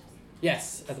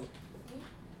 Yes. Oh,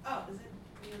 is it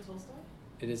Leo Tolstoy?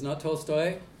 It is not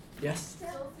Tolstoy. Yes.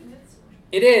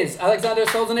 It is Alexander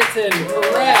Solzhenitsyn.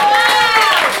 Correct.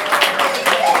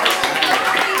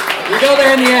 We got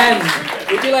there in the end.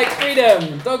 Would you like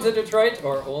freedom? Dogs of Detroit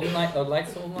or all night? Or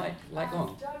lights all night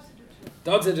long?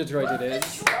 Dogs of Detroit. It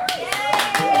is.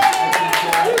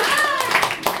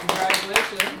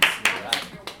 Congratulations.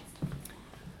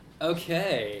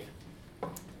 Okay.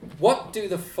 What do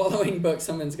the following books?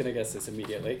 Someone's going to guess this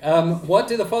immediately. What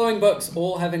do the following books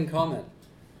all have in common?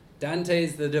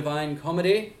 Dante's The Divine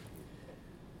Comedy,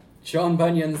 John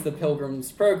Bunyan's The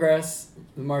Pilgrim's Progress,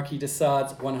 the Marquis de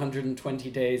Sade's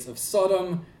 120 Days of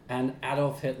Sodom, and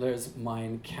Adolf Hitler's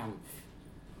Mein Kampf.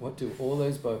 What do all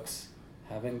those books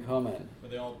have in common? Were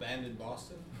they all banned in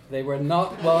Boston? They were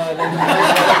not, well, it's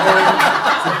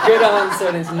a good answer,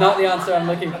 and it's not the answer I'm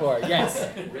looking for. Yes.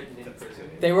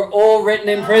 They were all written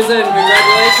in prison.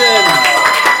 Congratulations.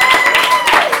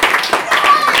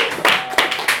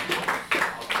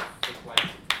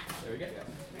 There we go.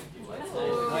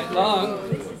 Right long.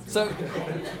 So,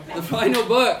 the final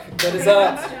book that is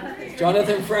up,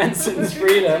 Jonathan Franzen's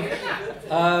Freedom.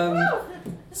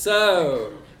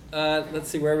 Let's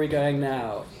see, where are we going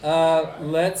now?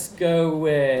 Let's go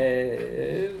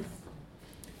with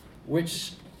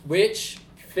which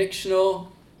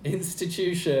fictional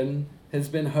institution has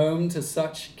been home to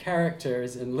such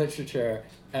characters in literature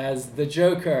as the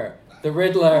Joker, the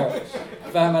Riddler,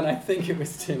 Batman? I think it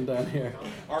was Tim down here.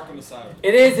 Arkham Asylum.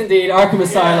 It is indeed Arkham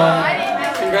Asylum.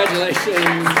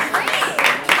 Congratulations.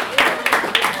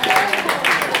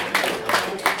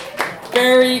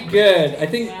 Very good. I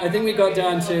think we got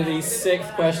down to the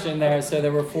sixth question there, so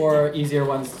there were 4 easier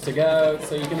ones to go.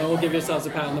 So you can all give yourselves a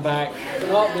pat on the back for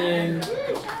not being,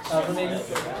 for being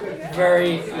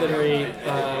very literary,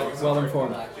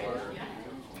 well-informed.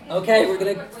 Okay, we're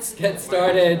going to get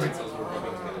started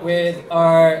with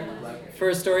our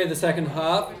first story of the second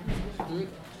half,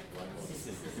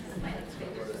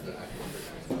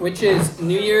 which is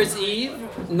New Year's Eve,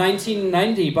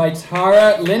 1990 by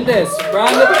Tara Lindis.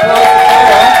 Round of applause for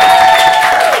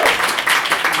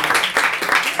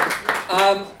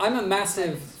Tara. I'm a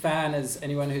massive fan, as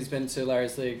anyone who's been to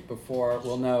Larry's League before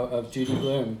will know, of Judy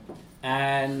Blume.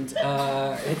 And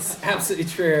it's absolutely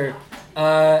true.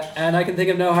 And I can think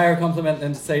of no higher compliment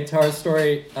than to say Tara's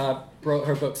story brought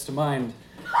her books to mind.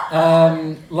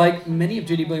 Like many of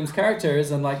Judy Blume's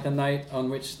characters, and like the night on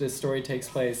which this story takes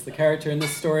place, the character in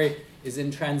this story is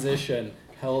in transition,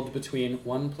 held between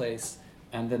one place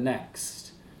and the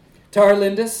next. Tara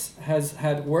Lindis has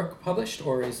had work published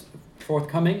or is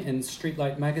forthcoming in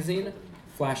Streetlight Magazine,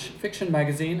 Flash Fiction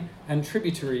Magazine, and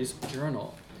Tributaries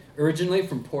Journal. Originally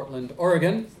from Portland,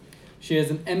 Oregon, she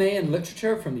has an MA in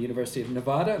Literature from the University of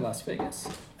Nevada, Las Vegas,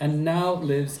 and now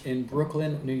lives in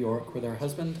Brooklyn, New York, with her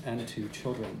husband and 2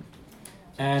 children.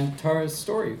 And Tara's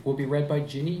story will be read by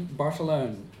Ginny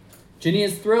Bartolone. Ginny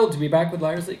is thrilled to be back with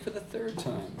Liars League for the 3rd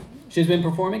time. She's been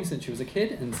performing since she was a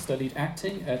kid and studied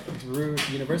acting at Drew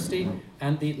University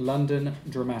and the London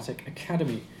Dramatic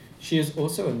Academy. She is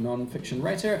also a non-fiction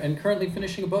writer and currently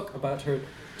finishing a book about her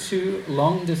 2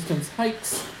 long-distance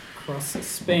hikes across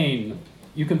Spain.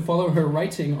 You can follow her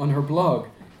writing on her blog,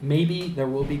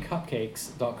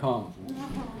 maybe-there-will-be-cupcakes.com,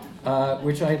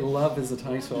 which I love as a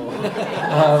title.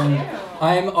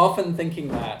 I am often thinking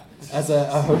that as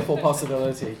a hopeful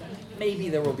possibility. Maybe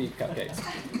there will be cupcakes.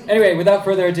 Anyway, without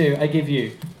further ado, I give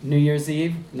you New Year's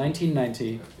Eve,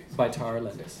 1990 by Tara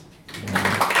Lindis.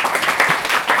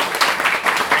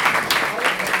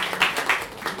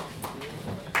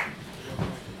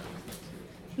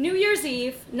 New Year's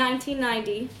Eve,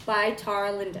 1990, by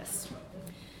Tara Lindis.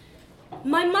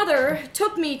 My mother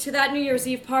took me to that New Year's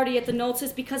Eve party at the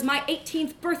Noltz's because my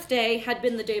 18th birthday had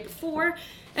been the day before,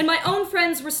 and my own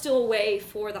friends were still away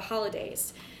for the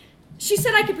holidays. She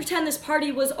said I could pretend this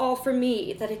party was all for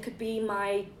me, that it could be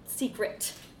my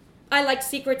secret. I liked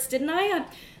secrets, didn't I?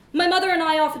 My mother and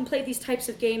I often played these types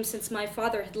of games since my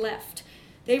father had left.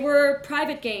 They were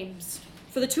private games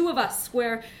for the 2 of us,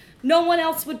 where no one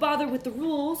else would bother with the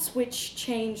rules, which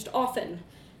changed often.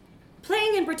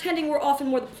 Playing and pretending were often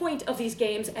more the point of these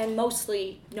games, and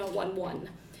mostly no one won.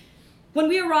 When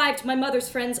we arrived, my mother's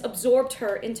friends absorbed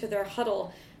her into their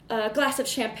huddle. A glass of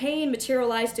champagne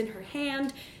materialized in her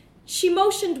hand. She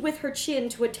motioned with her chin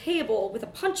to a table with a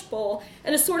punch bowl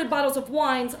and assorted bottles of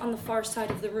wines on the far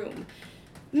side of the room.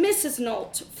 Mrs.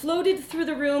 Nolt floated through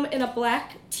the room in a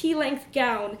black tea-length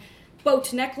gown, boat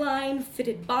neckline,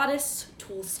 fitted bodice,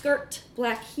 tulle skirt,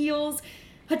 black heels,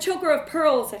 a choker of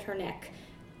pearls at her neck.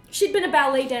 She'd been a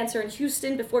ballet dancer in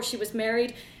Houston before she was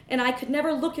married, and I could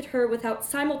never look at her without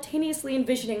simultaneously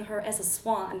envisioning her as a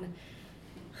swan.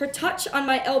 Her touch on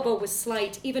my elbow was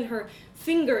slight, even her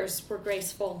fingers were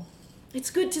graceful. "It's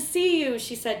good to see you,"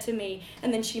 she said to me,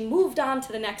 and then she moved on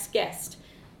to the next guest.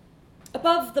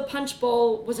 Above the punch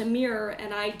bowl was a mirror,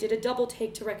 and I did a double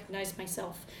take to recognize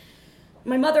myself.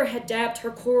 My mother had dabbed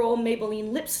her coral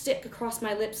Maybelline lipstick across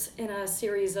my lips in a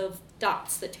series of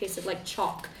dots that tasted like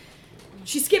chalk.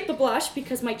 She skipped the blush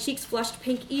because my cheeks flushed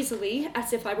pink easily,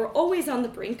 as if I were always on the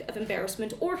brink of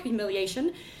embarrassment or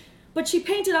humiliation, but she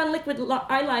painted on liquid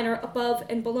eyeliner above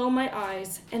and below my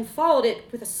eyes and followed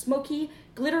it with a smoky,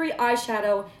 glittery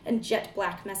eyeshadow and jet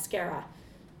black mascara.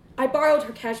 I borrowed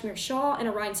her cashmere shawl and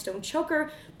a rhinestone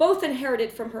choker, both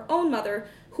inherited from her own mother,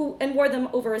 and wore them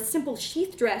over a simple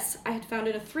sheath dress I had found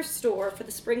in a thrift store for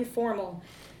the spring formal.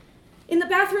 In the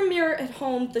bathroom mirror at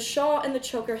home, the shawl and the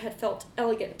choker had felt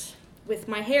elegant, with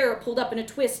my hair pulled up in a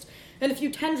twist and a few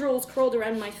tendrils curled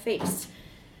around my face.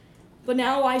 But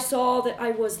now I saw that I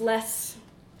was less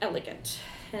elegant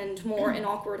and more an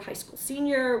awkward high school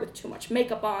senior with too much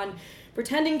makeup on,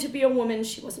 pretending to be a woman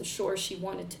she wasn't sure she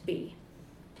wanted to be.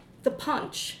 The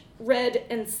punch, red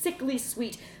and sickly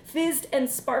sweet, fizzed and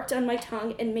sparked on my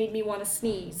tongue and made me want to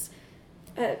sneeze.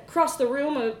 Across the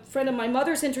room, a friend of my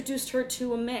mother's introduced her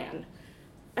to a man.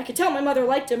 I could tell my mother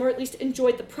liked him, or at least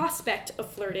enjoyed the prospect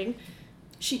of flirting.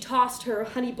 She tossed her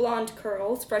honey blonde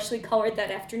curls, freshly colored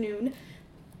that afternoon.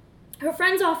 Her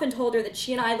friends often told her that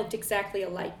she and I looked exactly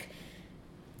alike.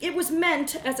 It was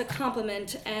meant as a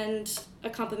compliment, and a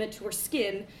compliment to her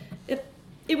skin.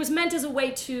 It was meant as a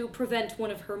way to prevent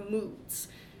one of her moods.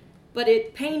 But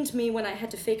it pained me when I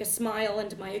had to fake a smile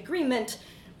and my agreement,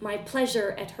 my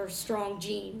pleasure at her strong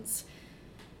genes.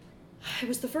 It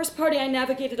was the first party I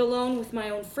navigated alone with my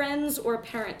own friends or a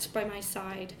parent by my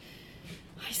side.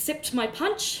 I sipped my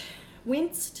punch,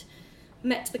 winced,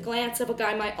 met the glance of a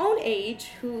guy my own age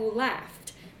who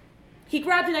laughed. He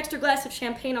grabbed an extra glass of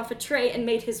champagne off a tray and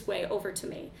made his way over to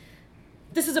me.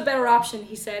 "This is a better option,"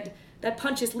 he said. "That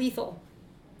punch is lethal."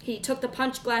 He took the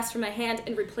punch glass from my hand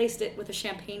and replaced it with a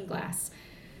champagne glass.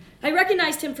 I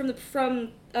recognized him from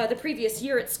the previous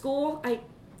year at school. I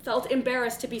felt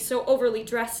embarrassed to be so overly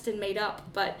dressed and made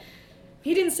up, but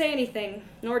he didn't say anything,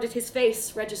 nor did his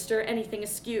face register anything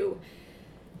askew.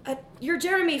 "You're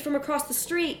Jeremy from across the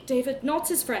street, David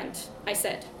Noltz's friend," I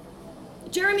said.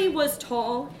 Jeremy was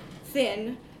tall,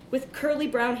 thin, with curly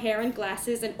brown hair and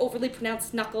glasses and overly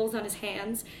pronounced knuckles on his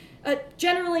hands.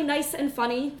 Generally nice and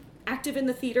funny, active in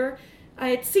the theater. I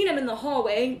had seen him in the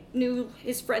hallway, knew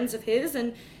his friends of his,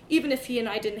 and even if he and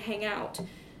I didn't hang out.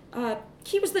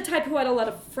 He was the type who had a lot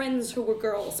of friends who were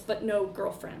girls, but no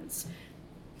girlfriends.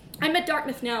 "I'm at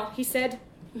Dartmouth now," he said.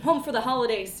 "I'm home for the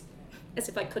holidays," as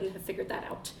if I couldn't have figured that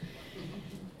out.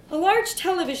 A large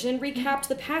television recapped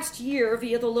the past year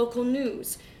via the local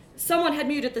news. Someone had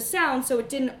muted the sound so it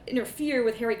didn't interfere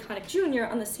with Harry Connick Jr.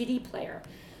 on the CD player.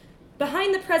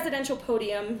 Behind the presidential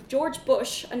podium, George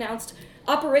Bush announced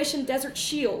Operation Desert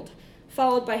Shield,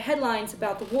 followed by headlines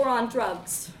about the war on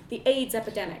drugs, the AIDS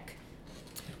epidemic.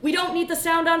 "We don't need the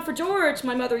sound on for George,"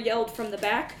 my mother yelled from the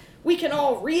back. "We can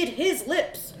all read his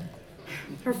lips."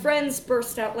 Her friends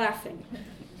burst out laughing.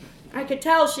 I could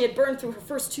tell she had burned through her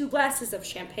first 2 glasses of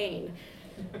champagne.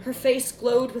 Her face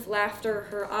glowed with laughter,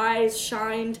 her eyes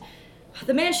shined.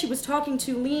 The man she was talking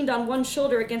to leaned on one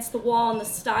shoulder against the wall in the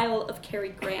style of Cary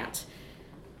Grant.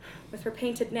 With her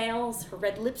painted nails, her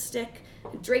red lipstick,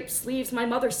 and draped sleeves, my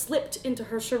mother slipped into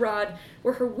her charade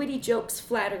where her witty jokes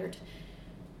flattered.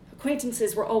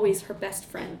 Acquaintances were always her best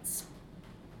friends.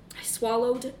 I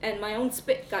swallowed, and my own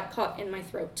spit got caught in my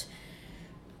throat.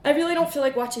 "I really don't feel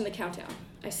like watching the countdown,"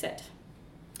 I said.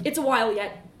 "It's a while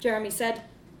yet," Jeremy said.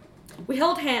 We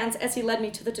held hands as he led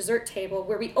me to the dessert table,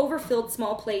 where we overfilled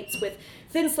small plates with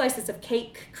thin slices of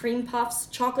cake, cream puffs,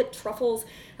 chocolate truffles,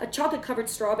 chocolate-covered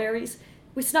strawberries.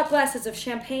 We snuck glasses of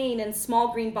champagne and small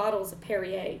green bottles of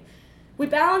Perrier. We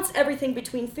balanced everything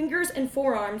between fingers and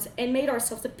forearms and made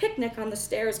ourselves a picnic on the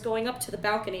stairs going up to the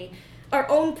balcony, our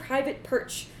own private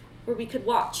perch where we could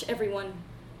watch everyone.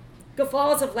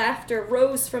 Guffaws of laughter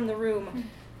rose from the room,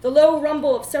 the low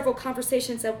rumble of several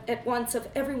conversations at once of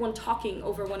everyone talking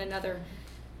over one another.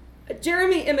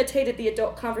 Jeremy imitated the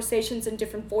adult conversations in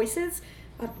different voices,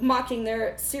 mocking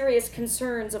their serious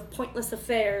concerns of pointless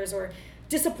affairs or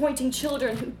disappointing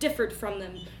children who differed from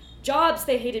them, jobs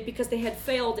they hated because they had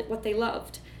failed at what they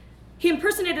loved. He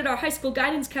impersonated our high school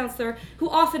guidance counselor, who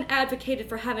often advocated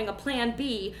for having a plan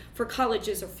B for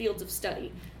colleges or fields of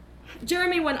study.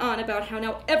 Jeremy went on about how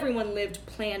now everyone lived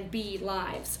plan B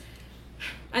lives.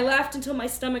 I laughed until my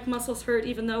stomach muscles hurt,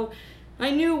 even though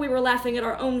I knew we were laughing at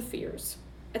our own fears,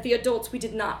 at the adults we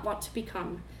did not want to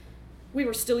become. We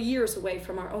were still years away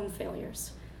from our own failures.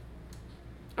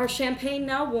 Our champagne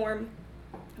now warm,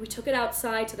 we took it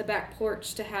outside to the back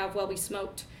porch to have while we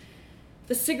smoked.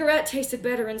 The cigarette tasted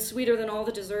better and sweeter than all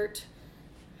the dessert.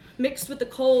 Mixed with the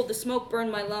cold, the smoke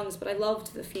burned my lungs, but I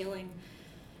loved the feeling.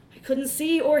 I couldn't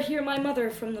see or hear my mother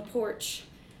from the porch.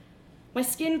 My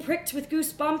skin pricked with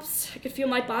goosebumps. I could feel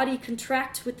my body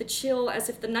contract with the chill, as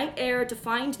if the night air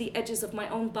defined the edges of my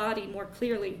own body more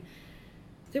clearly.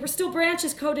 There were still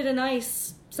branches coated in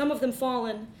ice, some of them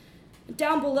fallen.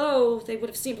 Down below, they would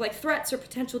have seemed like threats or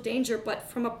potential danger, but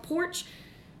from a porch,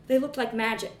 they looked like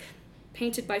magic,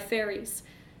 painted by fairies.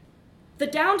 The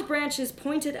downed branches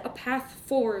pointed a path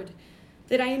forward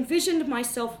that I envisioned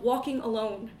myself walking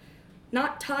alone,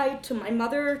 not tied to my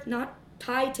mother, not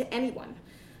tied to anyone.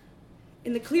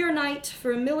 In the clear night,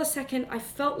 for a millisecond, I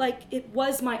felt like it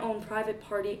was my own private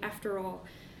party after all.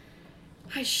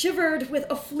 I shivered with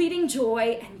a fleeting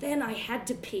joy, and then I had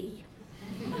to pee.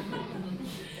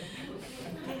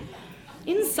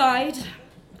 Inside,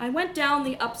 I went down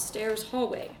the upstairs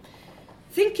hallway,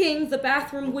 thinking the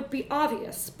bathroom would be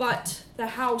obvious, but the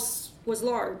house was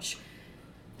large,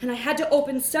 and I had to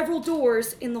open several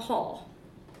doors in the hall.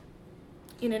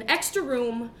 In an extra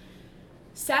room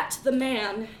sat the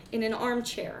man in an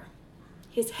armchair,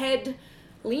 his head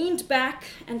leaned back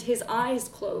and his eyes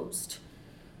closed.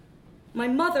 My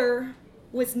mother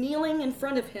was kneeling in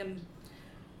front of him,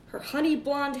 her honey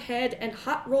blonde head and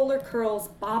hot roller curls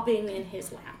bobbing in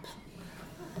his lap.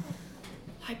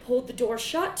 I pulled the door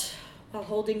shut while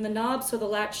holding the knob so the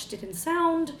latch didn't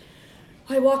sound.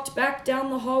 I walked back down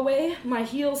the hallway, my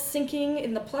heels sinking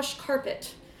in the plush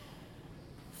carpet.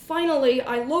 Finally,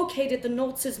 I located the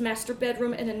Knowles' master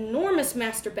bedroom, an enormous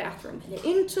master bathroom, and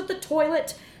into the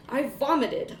toilet, I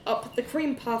vomited up the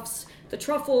cream puffs, the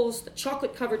truffles, the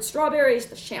chocolate-covered strawberries,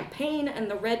 the champagne,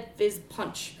 and the red fizz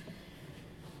punch.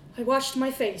 I washed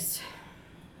my face.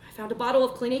 I found a bottle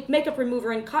of Clinique makeup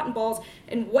remover and cotton balls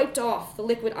and wiped off the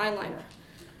liquid eyeliner.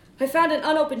 I found an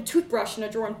unopened toothbrush in a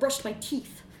drawer and brushed my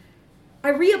teeth.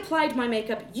 I reapplied my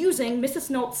makeup using Mrs.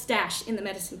 Knowles' stash in the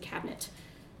medicine cabinet.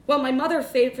 While my mother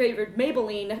favored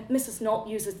Maybelline, Mrs.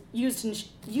 Knowles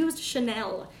used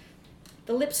Chanel.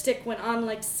 The lipstick went on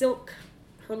like silk.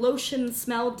 Her lotion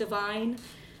smelled divine.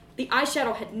 The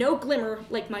eyeshadow had no glimmer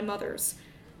like my mother's.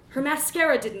 Her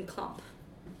mascara didn't clump.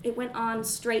 It went on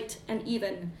straight and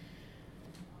even.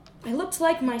 I looked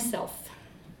like myself,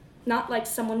 not like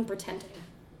someone pretending.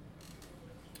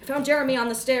 I found Jeremy on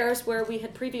the stairs where we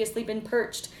had previously been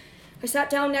perched. I sat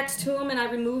down next to him and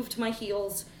I removed my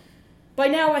heels. By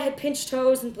now I had pinched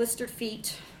toes and blistered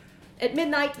feet. At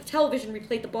midnight, the television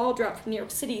replayed the ball drop from New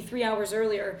York City 3 hours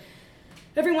earlier.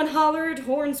 Everyone hollered,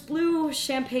 horns blew,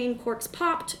 champagne corks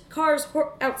popped, cars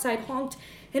outside honked,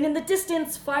 and in the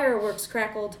distance, fireworks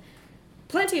crackled.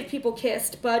 Plenty of people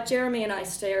kissed, but Jeremy and I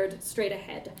stared straight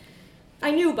ahead.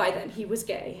 I knew by then he was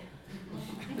gay.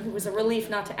 It was a relief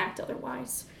not to act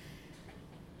otherwise.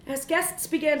 As guests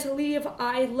began to leave,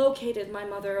 I located my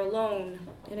mother alone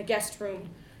in a guest room.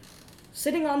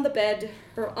 Sitting on the bed,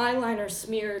 her eyeliner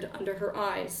smeared under her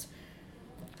eyes.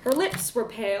 Her lips were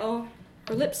pale,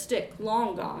 her lipstick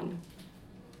long gone.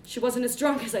 She wasn't as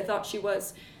drunk as I thought she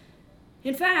was.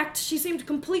 In fact, she seemed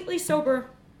completely sober,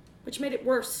 which made it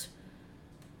worse.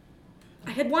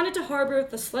 I had wanted to harbor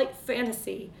the slight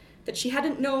fantasy that she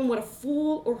hadn't known what a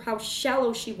fool or how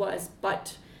shallow she was,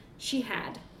 but she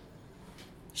had.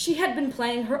 She had been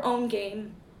playing her own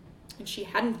game, and she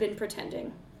hadn't been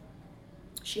pretending.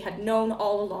 She had known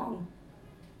all along.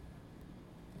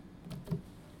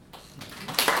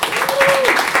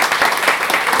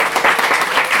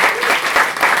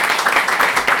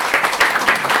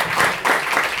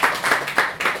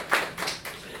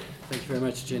 Thank you very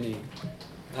much, Ginny.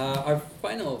 Our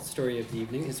final story of the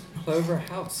evening is Clover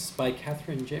House by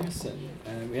Catherine Jameson.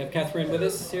 We have Catherine with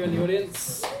us here in the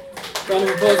audience. Round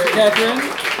of applause for Catherine.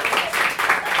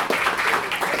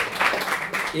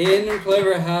 In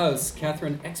Clover House,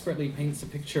 Catherine expertly paints a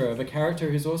picture of a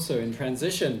character who's also in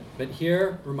transition, but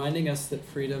here reminding us that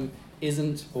freedom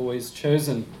isn't always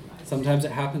chosen. Sometimes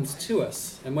it happens to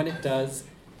us, and when it does,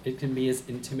 it can be as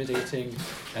intimidating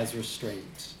as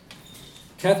restraint.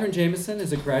 Catherine Jameson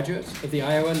is a graduate of the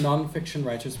Iowa Nonfiction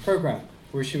Writers Program,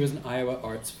 where she was an Iowa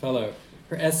Arts Fellow.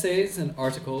 Her essays and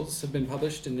articles have been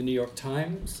published in the New York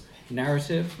Times,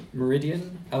 Narrative,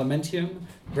 Meridian, Elementium,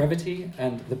 Brevity,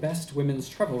 and The Best Women's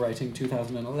Travel Writing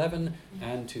 2011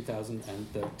 and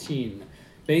 2013.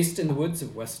 Based in the woods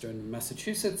of western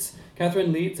Massachusetts,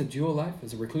 Catherine leads a dual life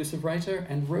as a reclusive writer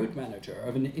and road manager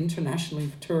of an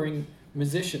internationally touring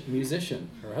musician,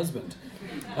 her husband.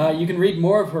 You can read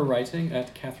more of her writing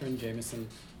at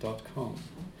catherinejamieson.com.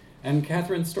 And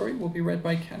Catherine's story will be read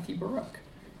by Kathy Baruch.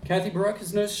 Kathy Baruch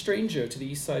is no stranger to the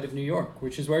east side of New York,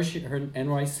 which is where her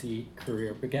NYC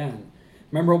career began.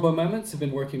 Memorable moments have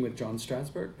been working with John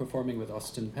Strasberg, performing with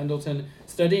Austin Pendleton,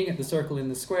 studying at the Circle in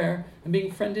the Square, and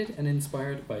being friended and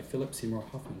inspired by Philip Seymour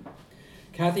Hoffman.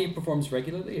 Kathy performs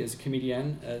regularly as a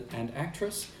comedian and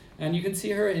actress, and you can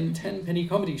see her in 10 Penny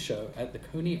Comedy Show at the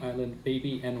Coney Island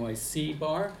Baby NYC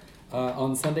bar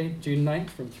on Sunday, June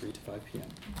 9th from 3 to 5 p.m.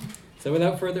 So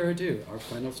without further ado, our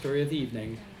final story of the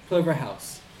evening, Clover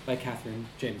House by Catherine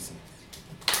Jamieson.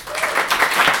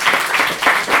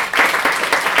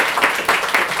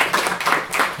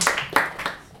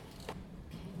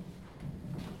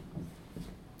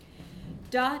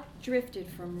 Dot drifted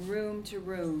from room to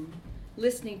room,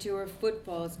 listening to her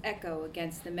footfalls echo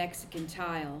against the Mexican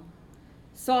tile,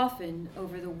 soften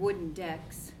over the wooden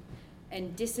decks,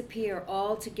 and disappear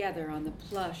altogether on the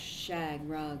plush shag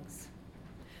rugs.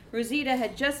 Rosita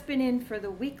had just been in for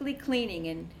the weekly cleaning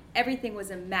and everything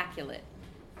was immaculate.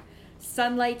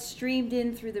 Sunlight streamed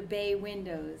in through the bay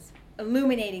windows,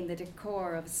 illuminating the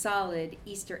decor of solid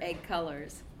Easter egg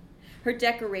colors. Her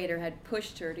decorator had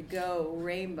pushed her to go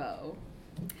rainbow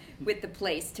with the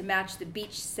place to match the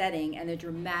beach setting and the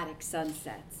dramatic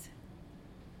sunsets.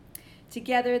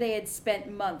 Together they had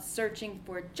spent months searching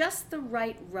for just the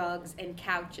right rugs and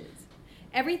couches,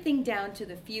 everything down to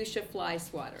the fuchsia fly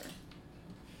swatter.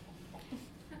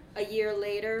 A year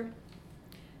later,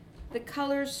 the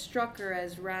colors struck her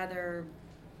as rather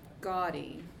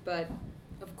gaudy, but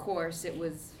of course it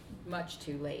was much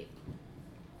too late.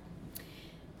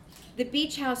 The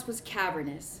beach house was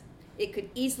cavernous. It could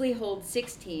easily hold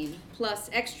 16, plus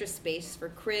extra space for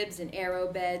cribs and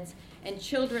aero beds, and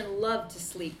children loved to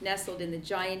sleep nestled in the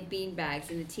giant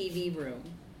beanbags in the TV room.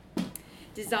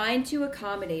 Designed to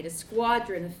accommodate a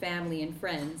squadron of family and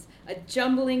friends, a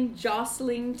jumbling,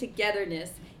 jostling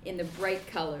togetherness in the bright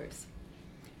colors.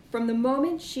 From the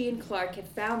moment she and Clark had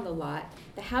found the lot,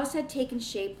 the house had taken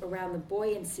shape around the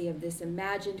buoyancy of this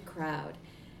imagined crowd.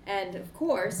 And, of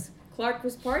course, Clark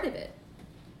was part of it.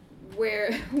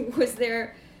 Where was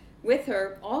there with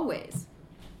her always?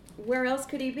 Where else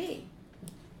could he be?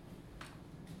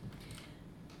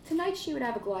 Tonight she would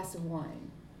have a glass of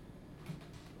wine.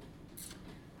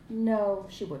 No,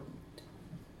 she wouldn't.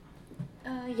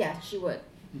 Yeah, she would.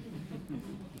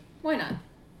 Why not?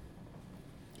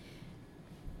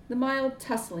 The mild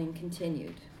tussling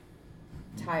continued.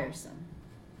 Tiresome.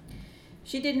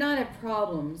 She did not have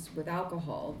problems with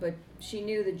alcohol, but she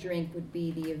knew the drink would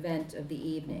be the event of the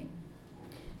evening.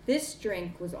 This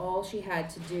drink was all she had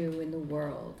to do in the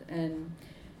world, and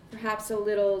perhaps a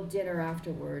little dinner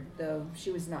afterward, though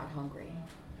she was not hungry.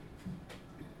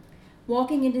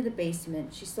 Walking into the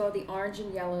basement, she saw the orange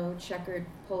and yellow checkered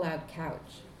pull-out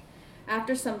couch.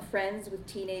 After some friends with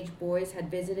teenage boys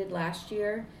had visited last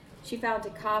year, she found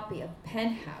a copy of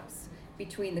Penthouse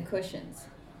between the cushions.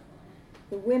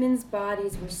 The women's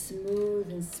bodies were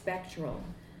smooth and spectral,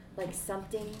 like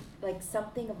something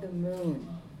of the moon.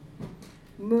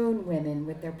 Moon women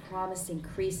with their promising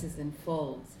creases and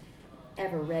folds,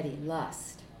 ever-ready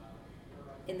lust.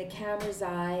 In the camera's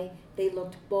eye, they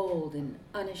looked bold and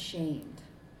unashamed,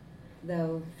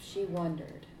 though she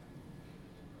wondered.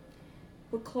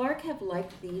 Would Clark have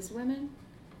liked these women?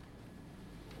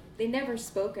 They never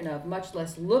spoken of, much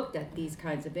less looked at these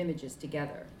kinds of images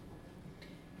together.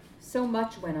 So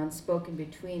much went unspoken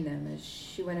between them as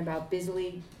she went about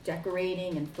busily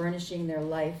decorating and furnishing their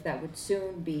life that would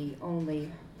soon be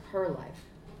only her life.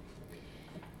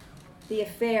 The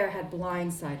affair had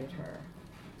blindsided her,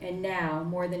 and now,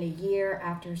 more than a year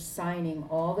after signing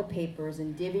all the papers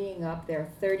and divvying up their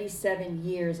 37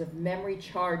 years of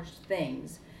memory-charged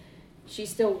things, she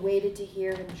still waited to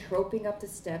hear him troping up the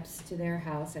steps to their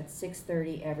house at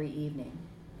 6:30 every evening.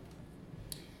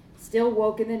 Still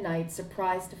woke in the night,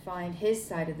 surprised to find his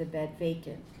side of the bed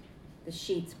vacant, the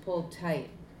sheets pulled tight.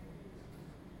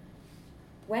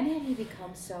 When had he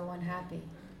become so unhappy?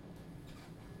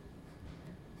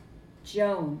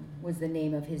 Joan was the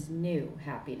name of his new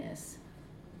happiness.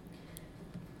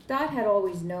 Dot had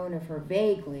always known of her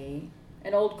vaguely,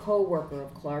 an old co-worker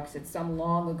of Clark's at some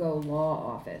long-ago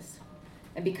law office.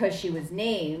 And because she was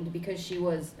named, because she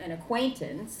was an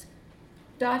acquaintance,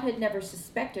 Dot had never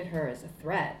suspected her as a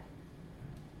threat.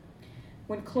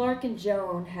 When Clark and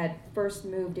Joan had first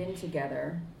moved in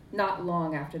together, not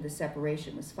long after the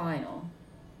separation was final,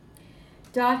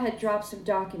 Dot had dropped some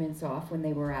documents off when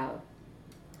they were out.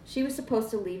 She was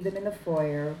supposed to leave them in the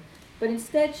foyer, but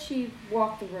instead she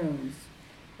walked the rooms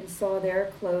and saw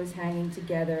their clothes hanging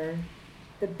together,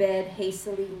 the bed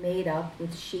hastily made up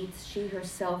with sheets she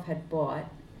herself had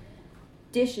bought,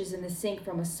 dishes in the sink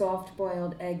from a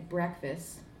soft-boiled egg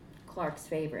breakfast, Clark's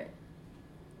favorite.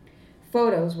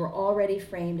 Photos were already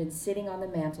framed and sitting on the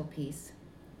mantelpiece.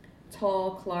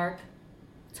 Tall Clark,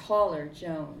 taller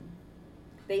Joan.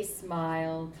 They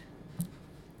smiled.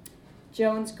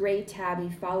 Joan's gray tabby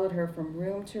followed her from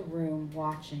room to room,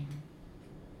 watching.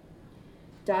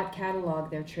 Dot cataloged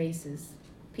their traces,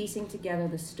 piecing together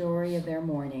the story of their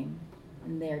morning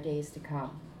and their days to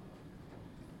come.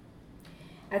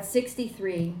 At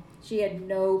 63, she had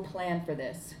no plan for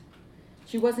this.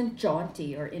 She wasn't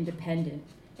jaunty or independent,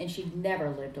 and she'd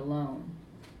never lived alone.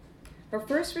 Her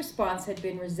first response had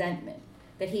been resentment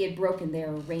that he had broken their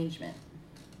arrangement.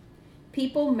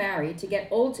 People marry to get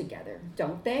old together,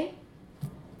 don't they?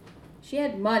 She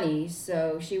had money,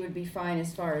 so she would be fine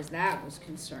as far as that was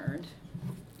concerned.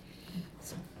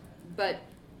 But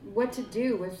what to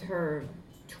do with her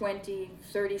 20,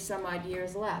 30 some odd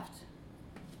years left?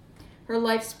 Her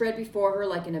life spread before her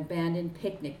like an abandoned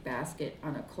picnic basket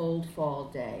on a cold fall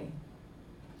day.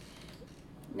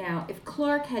 Now, if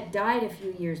Clark had died a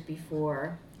few years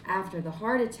before, after the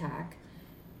heart attack,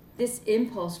 this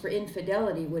impulse for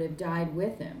infidelity would have died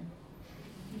with him.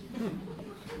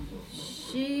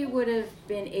 She would have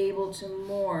been able to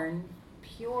mourn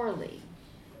purely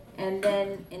and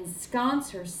then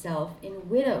ensconce herself in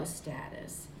widow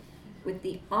status with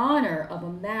the honor of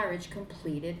a marriage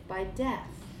completed by death.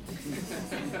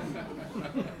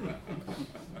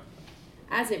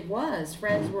 As it was,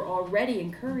 friends were already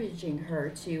encouraging her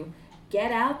to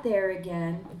get out there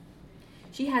again.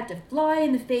 She had to fly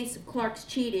in the face of Clark's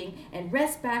cheating and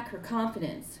wrest back her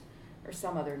confidence, or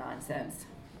some other nonsense.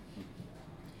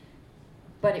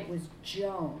 But it was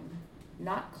Joan,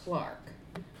 not Clark,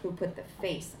 who put the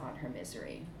face on her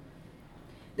misery.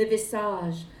 The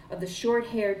visage of the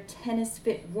short-haired,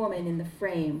 tennis-fit woman in the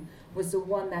frame was the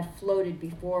one that floated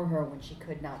before her when she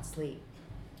could not sleep.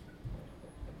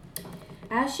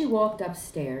 As she walked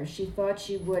upstairs, she thought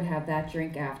she would have that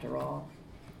drink after all.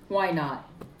 Why not?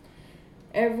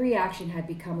 Every action had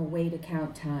become a way to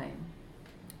count time.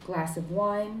 Glass of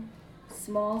wine,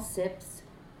 small sips,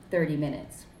 30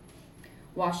 minutes.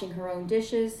 Washing her own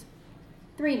dishes,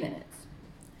 3 minutes.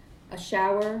 A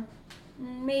shower,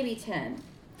 maybe 10,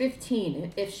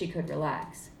 15 if she could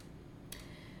relax.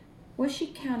 Was she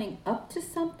counting up to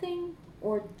something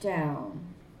or down?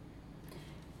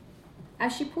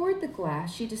 As she poured the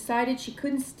glass, she decided she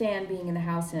couldn't stand being in the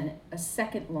house a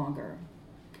second longer.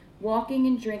 Walking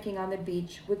and drinking on the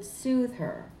beach would soothe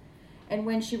her, and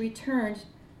when she returned,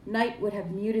 night would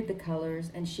have muted the colors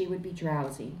and she would be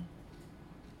drowsy.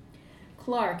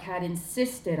 Clark had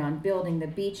insisted on building the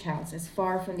beach house as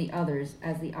far from the others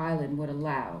as the island would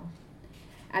allow.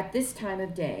 At this time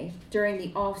of day, during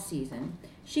the off-season,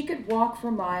 she could walk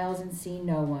for miles and see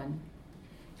no one.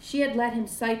 She had let him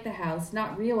site the house,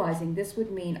 not realizing this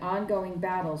would mean ongoing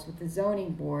battles with the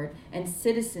zoning board and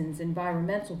citizens'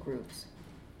 environmental groups.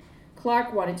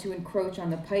 Clark wanted to encroach on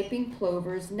the piping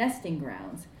plover's nesting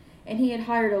grounds, and he had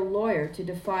hired a lawyer to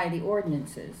defy the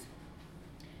ordinances.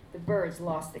 The birds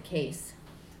lost the case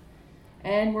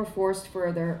and were forced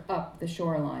further up the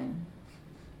shoreline.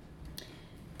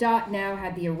 Dot now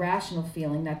had the irrational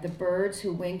feeling that the birds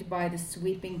who winged by the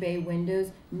sweeping bay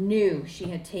windows knew she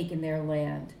had taken their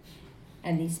land,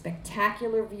 and the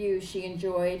spectacular views she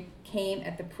enjoyed came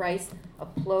at the price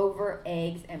of plover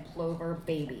eggs and plover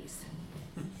babies.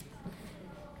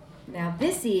 Now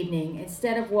this evening,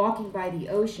 instead of walking by the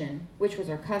ocean, which was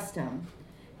her custom,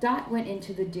 Dot went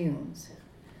into the dunes.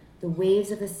 The waves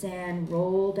of the sand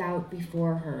rolled out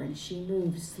before her, and she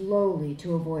moved slowly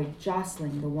to avoid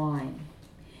jostling the wine.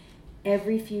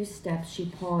 Every few steps she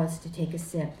paused to take a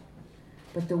sip,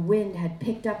 but the wind had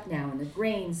picked up now, and the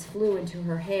grains flew into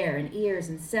her hair and ears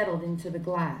and settled into the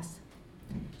glass.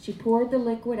 She poured the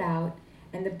liquid out,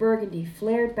 and the burgundy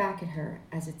flared back at her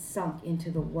as it sunk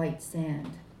into the white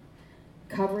sand.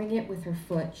 Covering it with her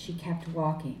foot, she kept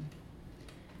walking.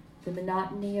 The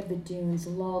monotony of the dunes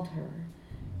lulled her,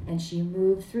 and she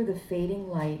moved through the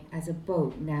fading light as a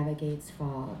boat navigates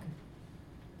fog.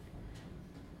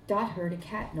 Dot heard a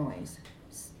cat noise,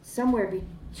 somewhere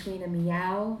between a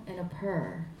meow and a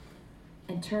purr,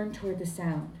 and turned toward the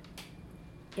sound.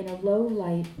 In a low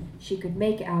light, she could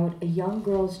make out a young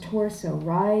girl's torso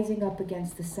rising up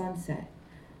against the sunset,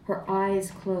 her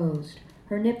eyes closed,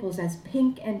 her nipples as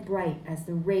pink and bright as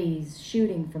the rays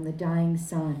shooting from the dying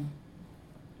sun.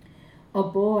 A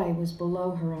boy was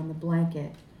below her on the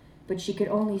blanket, but she could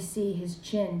only see his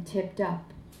chin tipped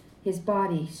up, his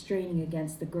body straining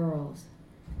against the girl's.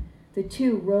 The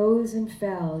two rose and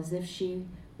fell as if she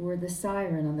were the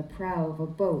siren on the prow of a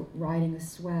boat riding a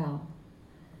swell.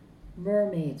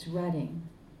 Mermaids rutting.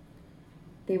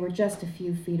 They were just a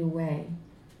few feet away.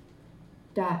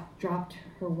 Dot dropped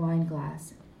her wine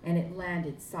glass, and it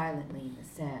landed silently in the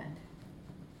sand.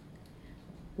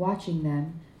 Watching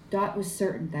them, Dot was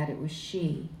certain that it was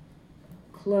she,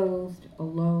 clothed,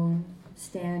 alone,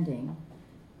 standing,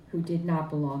 who did not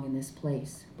belong in this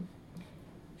place.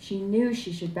 She knew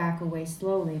she should back away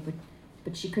slowly,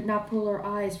 but she could not pull her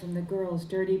eyes from the girl's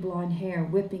dirty blonde hair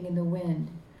whipping in the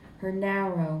wind, her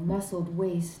narrow, muscled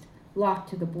waist locked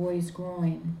to the boy's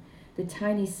groin, the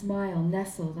tiny smile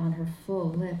nestled on her full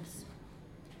lips.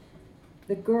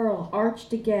 The girl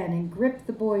arched again and gripped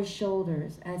the boy's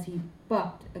shoulders as he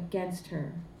bucked against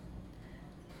her.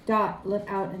 Dot let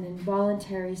out an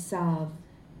involuntary sob,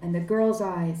 and the girl's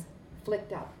eyes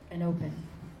flicked up and open.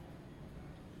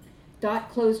 Dot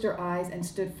closed her eyes and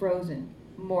stood frozen,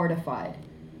 mortified.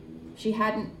 She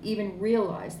hadn't even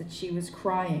realized that she was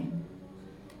crying.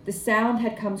 The sound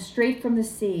had come straight from the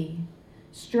sea,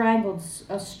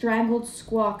 a strangled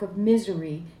squawk of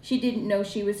misery she didn't know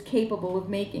she was capable of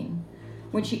making.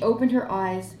 When she opened her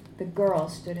eyes, the girl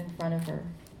stood in front of her.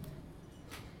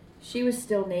 She was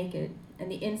still naked,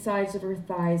 and the insides of her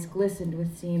thighs glistened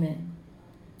with semen.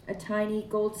 A tiny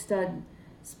gold stud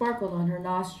sparkled on her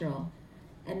nostril,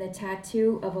 and the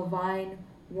tattoo of a vine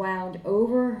wound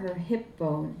over her hip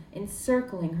bone,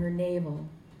 encircling her navel.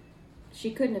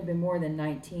 She couldn't have been more than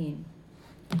 19.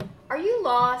 "Are you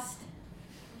lost?"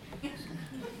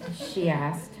 she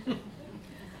asked.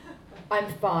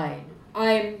 I'm fine,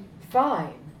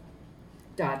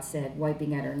 Dot said,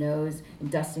 wiping at her nose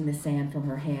and dusting the sand from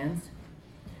her hands.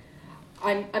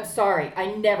 I'm sorry,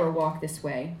 I never walk this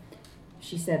way,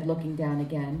 she said, looking down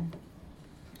again.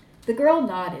 The girl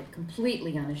nodded,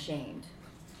 completely unashamed.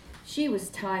 She was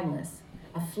timeless,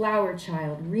 a flower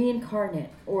child, reincarnate,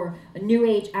 or a New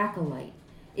Age acolyte.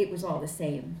 It was all the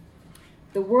same.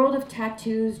 The world of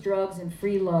tattoos, drugs, and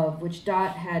free love, which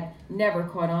Dot had never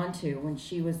caught on to when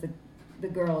she was the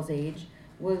girl's age,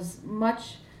 was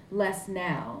much less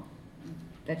now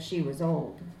that she was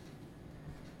old.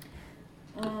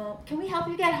 Can we help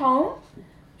you get home?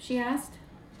 She asked.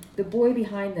 The boy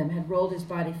behind them had rolled his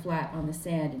body flat on the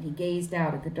sand, and he gazed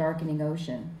out at the darkening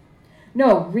ocean.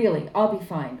 No, really, I'll be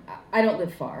fine. I don't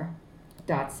live far,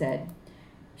 Dot said.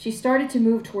 She started to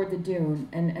move toward the dune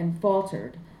and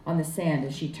faltered on the sand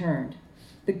as she turned.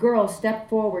 The girl stepped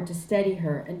forward to steady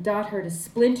her, and Dot heard a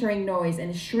splintering noise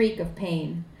and a shriek of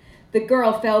pain. The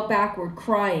girl fell backward,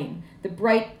 crying, the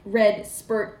bright red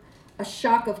spurt a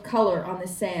shock of color on the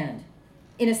sand.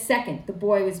 In a second, the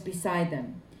boy was beside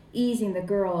them, easing the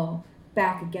girl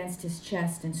back against his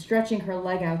chest and stretching her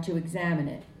leg out to examine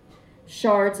it.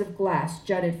 Shards of glass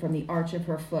jutted from the arch of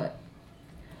her foot.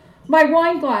 My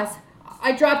wine glass!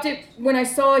 I dropped it when I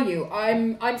saw you.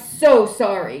 I'm so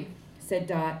sorry, said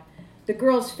Dot. The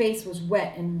girl's face was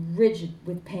wet and rigid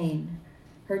with pain.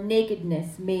 Her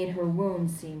nakedness made her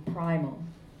wounds seem primal.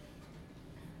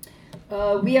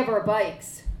 We have our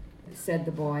bikes, said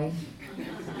the boy.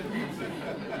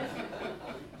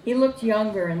 He looked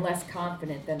younger and less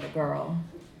confident than the girl,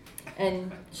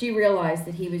 and she realized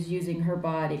that he was using her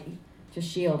body to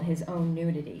shield his own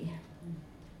nudity.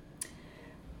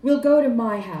 We'll go to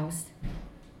my house,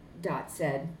 Dot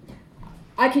said.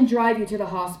 I can drive you to the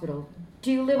hospital.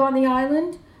 Do you live on the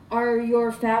island? Are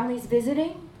your families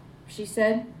visiting? She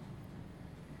said.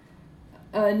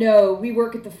 No, we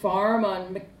work at the farm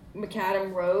on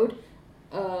Macadam Road.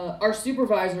 Our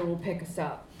supervisor will pick us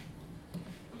up,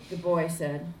 the boy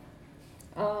said.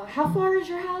 How far is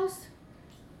your house?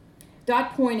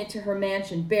 Dot pointed to her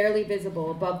mansion, barely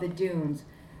visible above the dunes,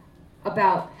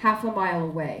 about half a mile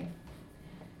away.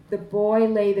 The boy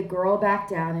lay the girl back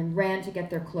down and ran to get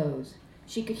their clothes.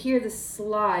 She could hear the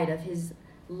slide of his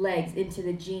legs into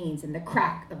the jeans and the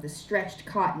crack of the stretched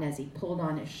cotton as he pulled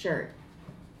on his shirt.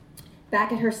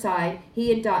 Back at her side,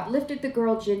 he and Dot lifted the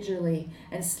girl gingerly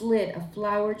and slid a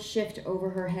flowered shift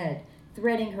over her head,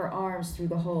 threading her arms through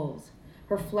the holes.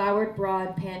 Her flowered bra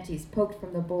and panties poked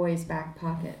from the boy's back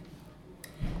pocket.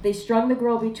 They strung the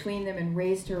girl between them and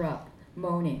raised her up,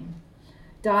 moaning.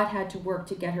 Dot had to work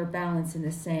to get her balance in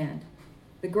the sand.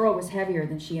 The girl was heavier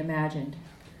than she imagined.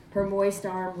 Her moist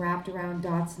arm wrapped around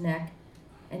Dot's neck,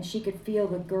 and she could feel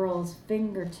the girl's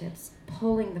fingertips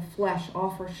pulling the flesh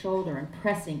off her shoulder and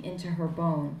pressing into her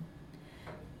bone.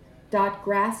 Dot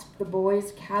grasped the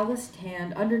boy's calloused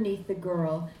hand underneath the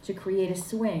girl to create a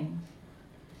swing.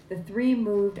 The three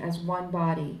moved as one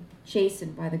body,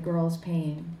 chastened by the girl's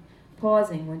pain,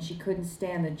 pausing when she couldn't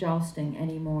stand the jostling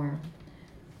anymore.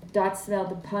 Dot smelled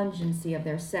the pungency of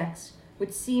their sex,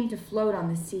 which seemed to float on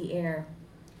the sea air.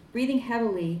 Breathing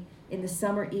heavily in the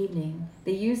summer evening,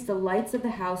 they used the lights of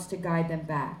the house to guide them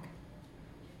back.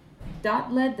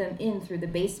 Dot led them in through the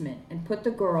basement and put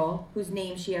the girl, whose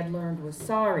name she had learned was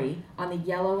Sorry, on the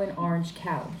yellow and orange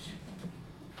couch.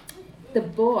 The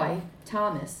boy,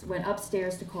 Thomas, went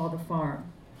upstairs to call the farm.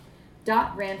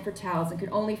 Dot ran for towels and could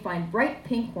only find bright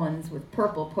pink ones with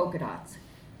purple polka dots.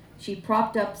 She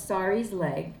propped up Sorry's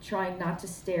leg, trying not to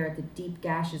stare at the deep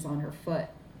gashes on her foot.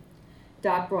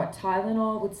 Dot brought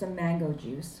Tylenol with some mango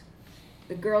juice.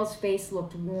 The girl's face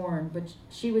looked worn, but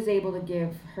she was able to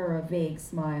give her a vague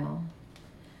smile.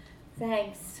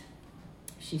 "Thanks,"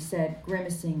 she said,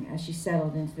 grimacing as she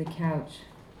settled into the couch.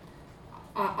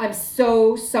 I'm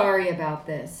so sorry about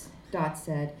this," Dot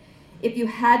said. "If you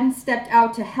hadn't stepped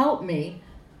out to help me..."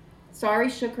 Sorry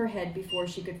shook her head before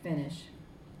she could finish.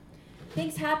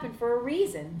 "Things happen for a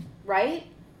reason, right?"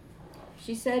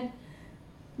 she said.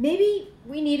 "Maybe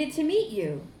we needed to meet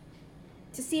you,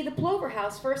 to see the Plover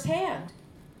House firsthand,"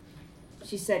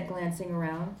 she said, glancing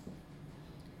around.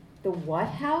 "The what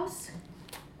house?"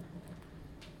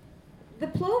 "The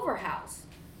Plover House.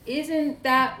 Isn't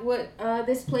that what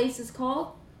this place is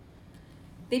called?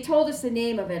 They told us the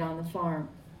name of it on the farm."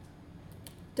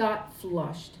 Dot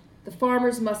flushed. The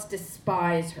farmers must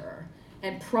despise her,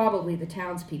 and probably the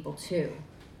townspeople too.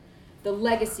 The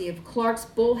legacy of Clark's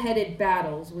bull-headed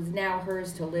battles was now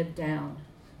hers to live down.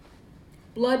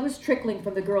 Blood was trickling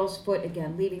from the girl's foot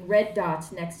again, leaving red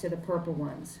dots next to the purple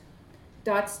ones.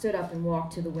 Dot stood up and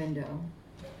walked to the window.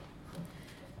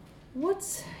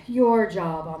 "What's your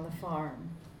job on the farm?"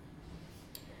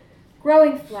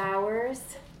 "Growing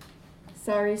flowers,"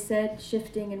 Sorry said,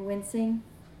 shifting and wincing.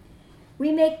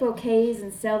 "We make bouquets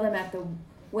and sell them at the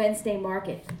Wednesday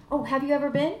market. Oh, have you ever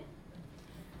been?"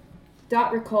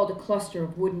 Dot recalled a cluster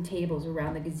of wooden tables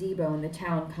around the gazebo in the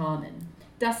town common,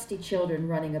 dusty children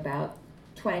running about,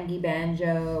 twangy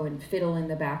banjo and fiddle in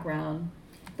the background.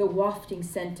 The wafting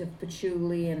scent of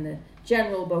patchouli and the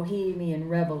general bohemian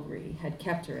revelry had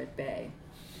kept her at bay.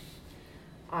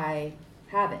 "I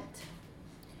haven't."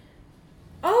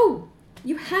 "Oh,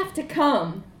 you have to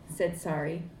come," said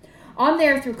Sorry. "I'm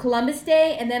there through Columbus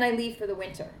Day, and then I leave for the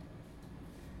winter."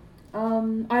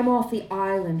 I'm off the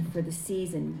island for the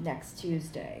season next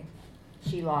Tuesday,"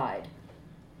 she lied.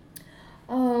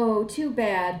 "Oh, too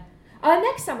bad.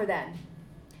 Next summer then,"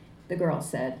 the girl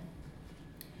said.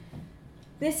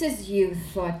 This is youth,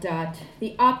 thought Dot,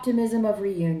 the optimism of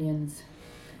reunions,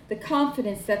 the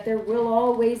confidence that there will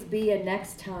always be a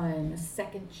next time, a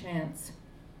second chance.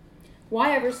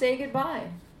 Why ever say goodbye?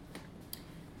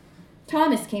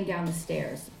 Thomas came down the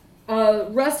stairs.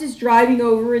 Russ is driving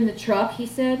over in the truck," he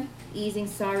said, easing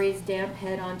Sorry's damp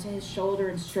head onto his shoulder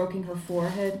and stroking her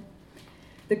forehead.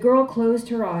 The girl closed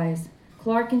her eyes.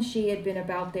 Clark and she had been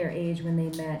about their age when they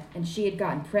met, and she had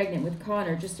gotten pregnant with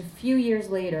Connor just a few years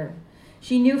later.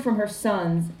 She knew from her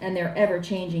sons and their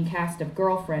ever-changing cast of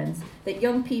girlfriends that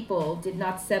young people did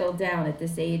not settle down at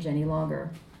this age any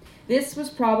longer. This was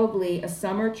probably a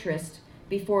summer tryst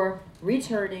before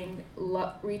returning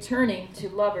to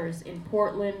lovers in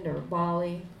Portland or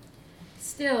Bali.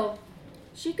 Still,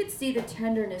 she could see the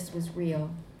tenderness was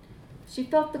real. She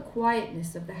felt the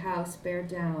quietness of the house bear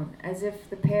down, as if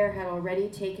the pair had already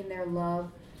taken their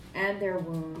love and their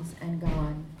wounds and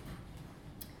gone.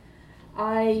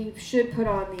 "I should put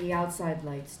on the outside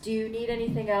lights. Do you need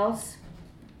anything else?"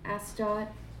 asked Dot.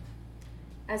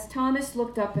 As Thomas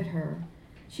looked up at her,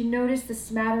 she noticed the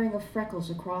smattering of freckles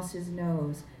across his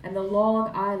nose and the long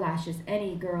eyelashes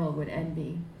any girl would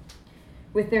envy.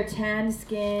 With their tanned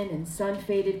skin and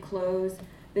sun-faded clothes,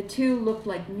 the two looked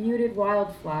like muted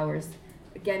wildflowers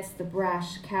against the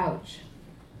brash couch.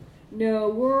 "No,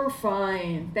 we're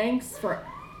fine. Thanks for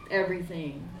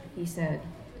everything," he said.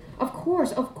 Of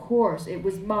course, it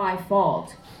was my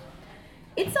fault."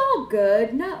 "It's all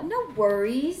good. No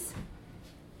worries."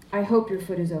 "I hope your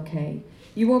foot is okay.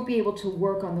 You won't be able to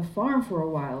work on the farm for a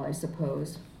while, I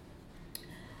suppose."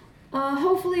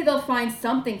 Hopefully they'll find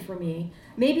something for me.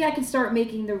 Maybe I can start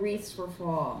making the wreaths for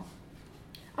fall."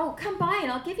 "Oh, come by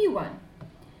and I'll give you one."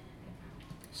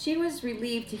 She was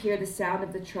relieved to hear the sound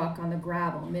of the truck on the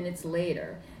gravel minutes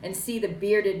later and see the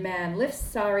bearded man lift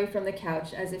Sorry from the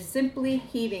couch as if simply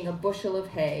heaving a bushel of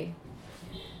hay.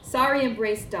 Sorry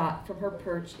embraced Dot from her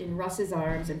perch in Russ's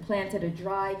arms and planted a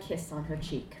dry kiss on her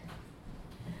cheek.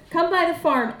 "Come by the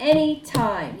farm any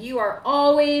time. You are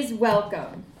always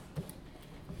welcome."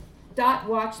 Dot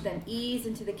watched them ease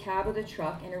into the cab of the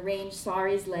truck and arranged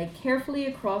Sari's leg carefully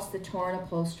across the torn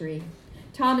upholstery.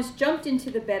 Thomas jumped into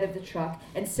the bed of the truck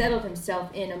and settled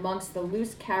himself in amongst the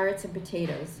loose carrots and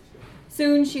potatoes.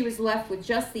 Soon she was left with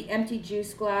just the empty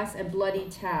juice glass and bloody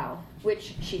towel,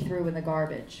 which she threw in the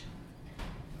garbage.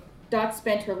 Dot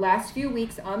spent her last few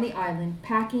weeks on the island,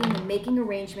 packing and making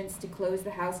arrangements to close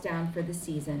the house down for the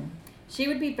season. She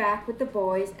would be back with the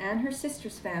boys and her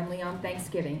sister's family on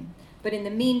Thanksgiving, but in the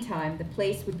meantime, the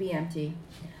place would be empty.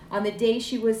 On the day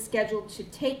she was scheduled to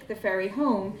take the ferry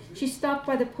home, she stopped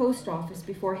by the post office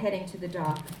before heading to the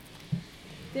dock.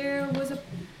 There was a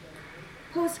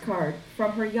postcard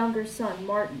from her younger son,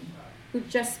 Martin, who'd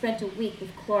just spent a week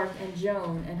with Clark and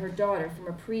Joan and her daughter from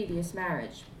a previous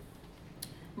marriage.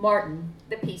 Martin,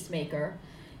 the peacemaker,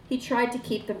 he tried to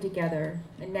keep them together,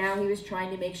 and now he was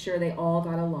trying to make sure they all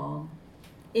got along.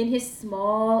 In his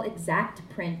small, exact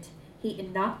print, he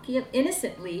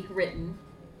innocently written,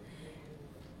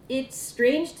 "It's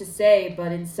strange to say,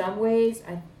 but in some ways,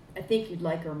 I think you'd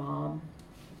like her, Mom."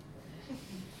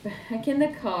 Back in the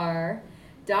car,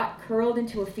 Dot curled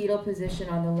into a fetal position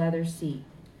on the leather seat.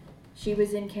 She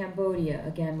was in Cambodia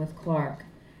again with Clark,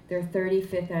 their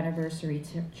 35th anniversary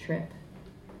trip.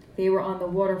 They were on the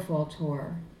waterfall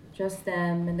tour, just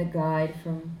them and the guide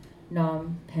from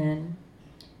Phnom Penh.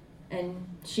 And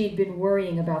she'd been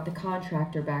worrying about the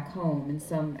contractor back home and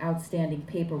some outstanding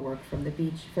paperwork from the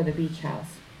beach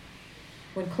house.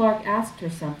 When Clark asked her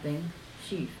something,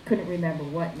 she couldn't remember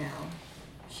what now,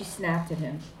 she snapped at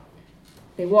him.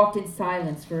 They walked in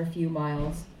silence for a few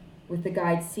miles, with the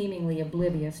guide seemingly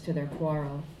oblivious to their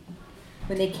quarrel.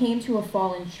 When they came to a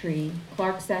fallen tree,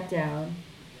 Clark sat down,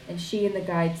 and she and the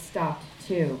guide stopped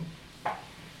too.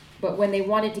 But when they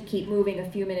wanted to keep moving a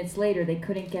few minutes later, they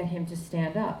couldn't get him to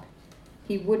stand up.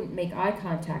 He wouldn't make eye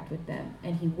contact with them,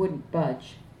 and he wouldn't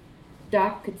budge.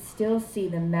 Doc could still see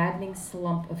the maddening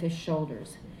slump of his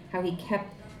shoulders, how he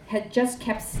had just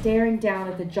kept staring down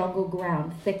at the jungle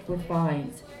ground thick with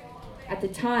vines. At the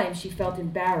time, she felt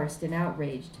embarrassed and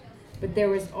outraged, but there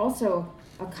was also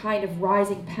a kind of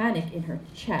rising panic in her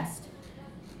chest.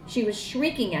 She was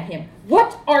shrieking at him,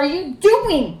 "What are you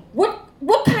doing?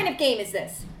 What kind of game is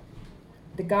this?"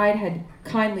 The guide had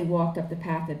kindly walked up the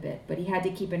path a bit, but he had to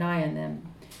keep an eye on them.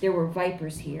 There were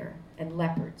vipers here, and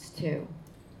leopards too.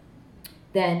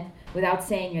 Then, without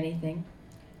saying anything,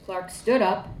 Clark stood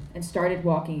up and started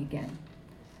walking again,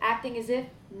 acting as if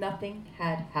nothing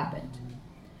had happened.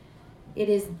 It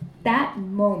is that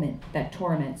moment that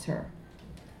torments her,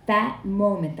 that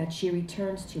moment that she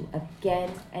returns to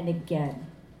again and again.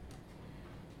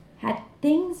 Had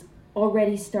things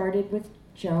already started with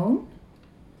Joan?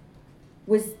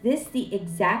 Was this the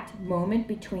exact moment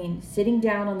between sitting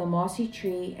down on the mossy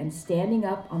tree and standing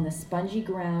up on the spongy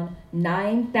ground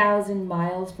 9,000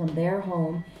 miles from their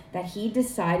home that he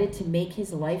decided to make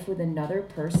his life with another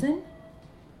person?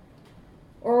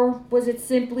 Or was it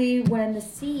simply when the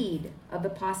seed of the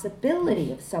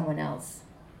possibility of someone else,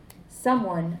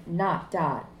 someone not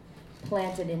Dot,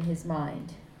 planted in his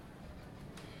mind?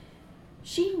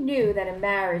 She knew that a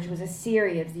marriage was a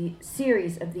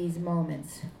series of these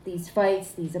moments, these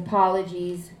fights, these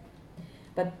apologies,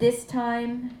 but this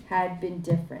time had been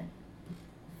different.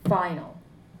 Final.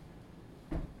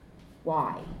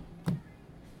 Why?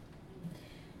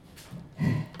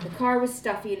 The car was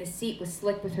stuffy and the seat was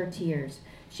slick with her tears.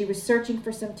 She was searching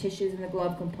for some tissues in the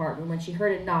glove compartment when she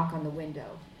heard a knock on the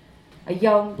window. A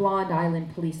young blonde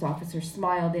island police officer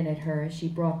smiled in at her as she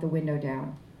brought the window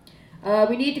down.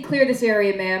 "We need to clear this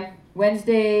area, ma'am.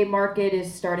 Wednesday market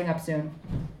is starting up soon,"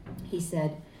 he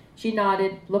said. She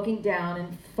nodded, looking down,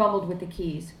 and fumbled with the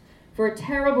keys. For a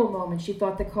terrible moment, she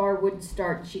thought the car wouldn't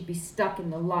start and she'd be stuck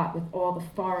in the lot with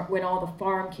when all the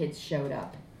farm kids showed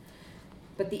up.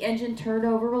 But the engine turned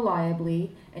over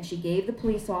reliably, and she gave the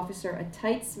police officer a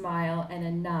tight smile and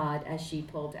a nod as she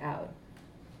pulled out.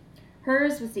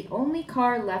 Hers was the only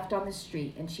car left on the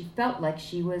street, and she felt like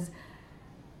she was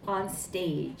on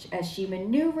stage as she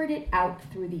maneuvered it out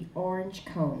through the orange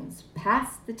cones,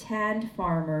 past the tanned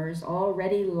farmers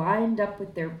already lined up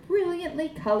with their brilliantly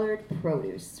colored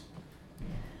produce.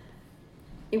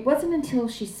 It wasn't until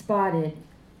she spotted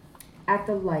at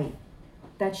the light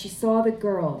that she saw the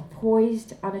girl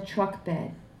poised on a truck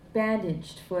bed,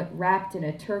 bandaged foot wrapped in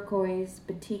a turquoise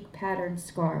batik-patterned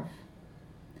scarf.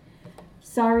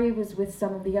 Sari was with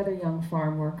some of the other young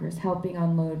farm workers helping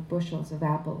unload bushels of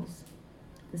apples.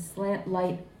 The slant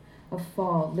light of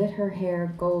fall lit her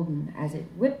hair golden as it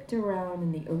whipped around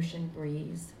in the ocean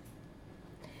breeze.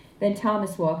 Then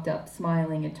Thomas walked up,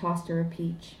 smiling, and tossed her a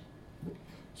peach.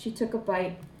 She took a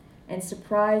bite and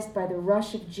surprised by the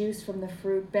rush of juice from the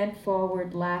fruit, bent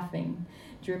forward, laughing,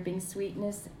 dripping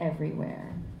sweetness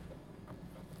everywhere.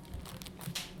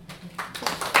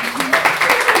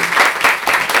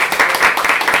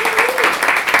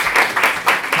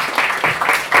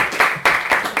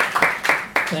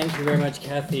 Thank you very much,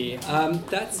 Kathy.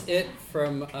 That's it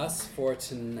from us for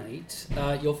tonight.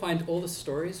 You'll find all the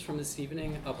stories from this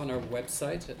evening up on our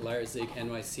website at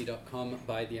liarzignyc.com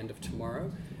by the end of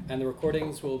tomorrow. And the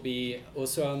recordings will be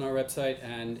also on our website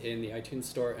and in the iTunes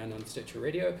Store and on Stitcher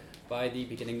Radio by the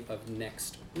beginning of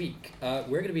next week. We're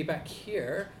going to be back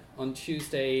here on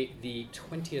Tuesday, the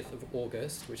 20th of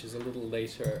August, which is a little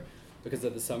later because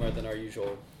of the summer than our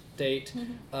usual date,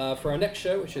 for our next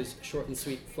show, which is Short and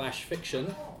Sweet Flash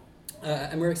Fiction.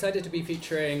 And we're excited to be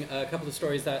featuring a couple of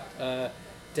stories that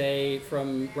day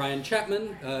from Ryan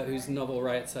Chapman, whose novel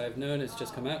Riots I've Known has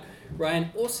just come out.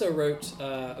 Ryan also wrote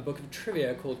a book of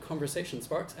trivia called Conversation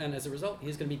Sparks, and as a result,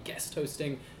 he's going to be guest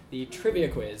hosting the trivia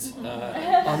quiz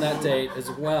on that date as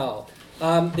well.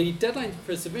 The deadline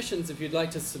for submissions, if you'd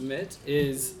like to submit,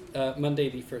 is Monday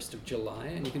the 1st of July,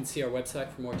 and you can see our website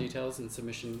for more details and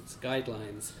submissions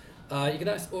guidelines. You can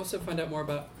also find out more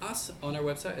about us on our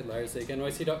website at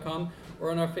liarzignyc.com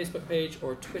or on our Facebook page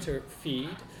or Twitter feed.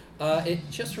 It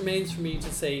just remains for me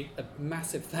to say a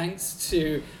massive thanks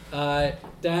to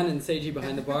Dan and Seiji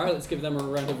behind the bar. Let's give them a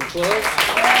round of applause.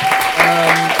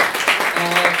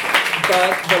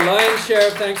 But the lion's share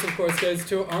of thanks, of course, goes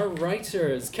to our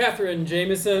writers, Catherine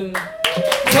Jameson,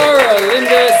 Tara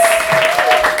Lindis,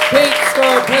 Kate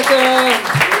Scarpetta,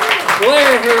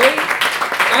 Blair Hurley,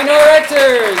 and our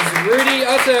actors, Rudy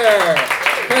Utter,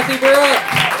 Kathy Baruch,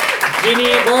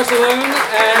 Jeannie Barcelone,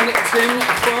 and Tim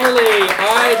Farley.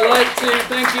 I'd like to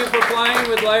thank you for applying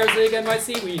with Liars League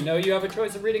NYC. We know you have a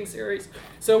choice of reading series,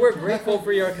 so we're grateful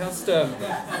for your custom.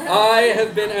 I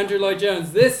have been Andrew Lloyd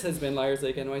Jones. This has been Liars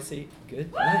League NYC.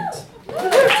 Good night.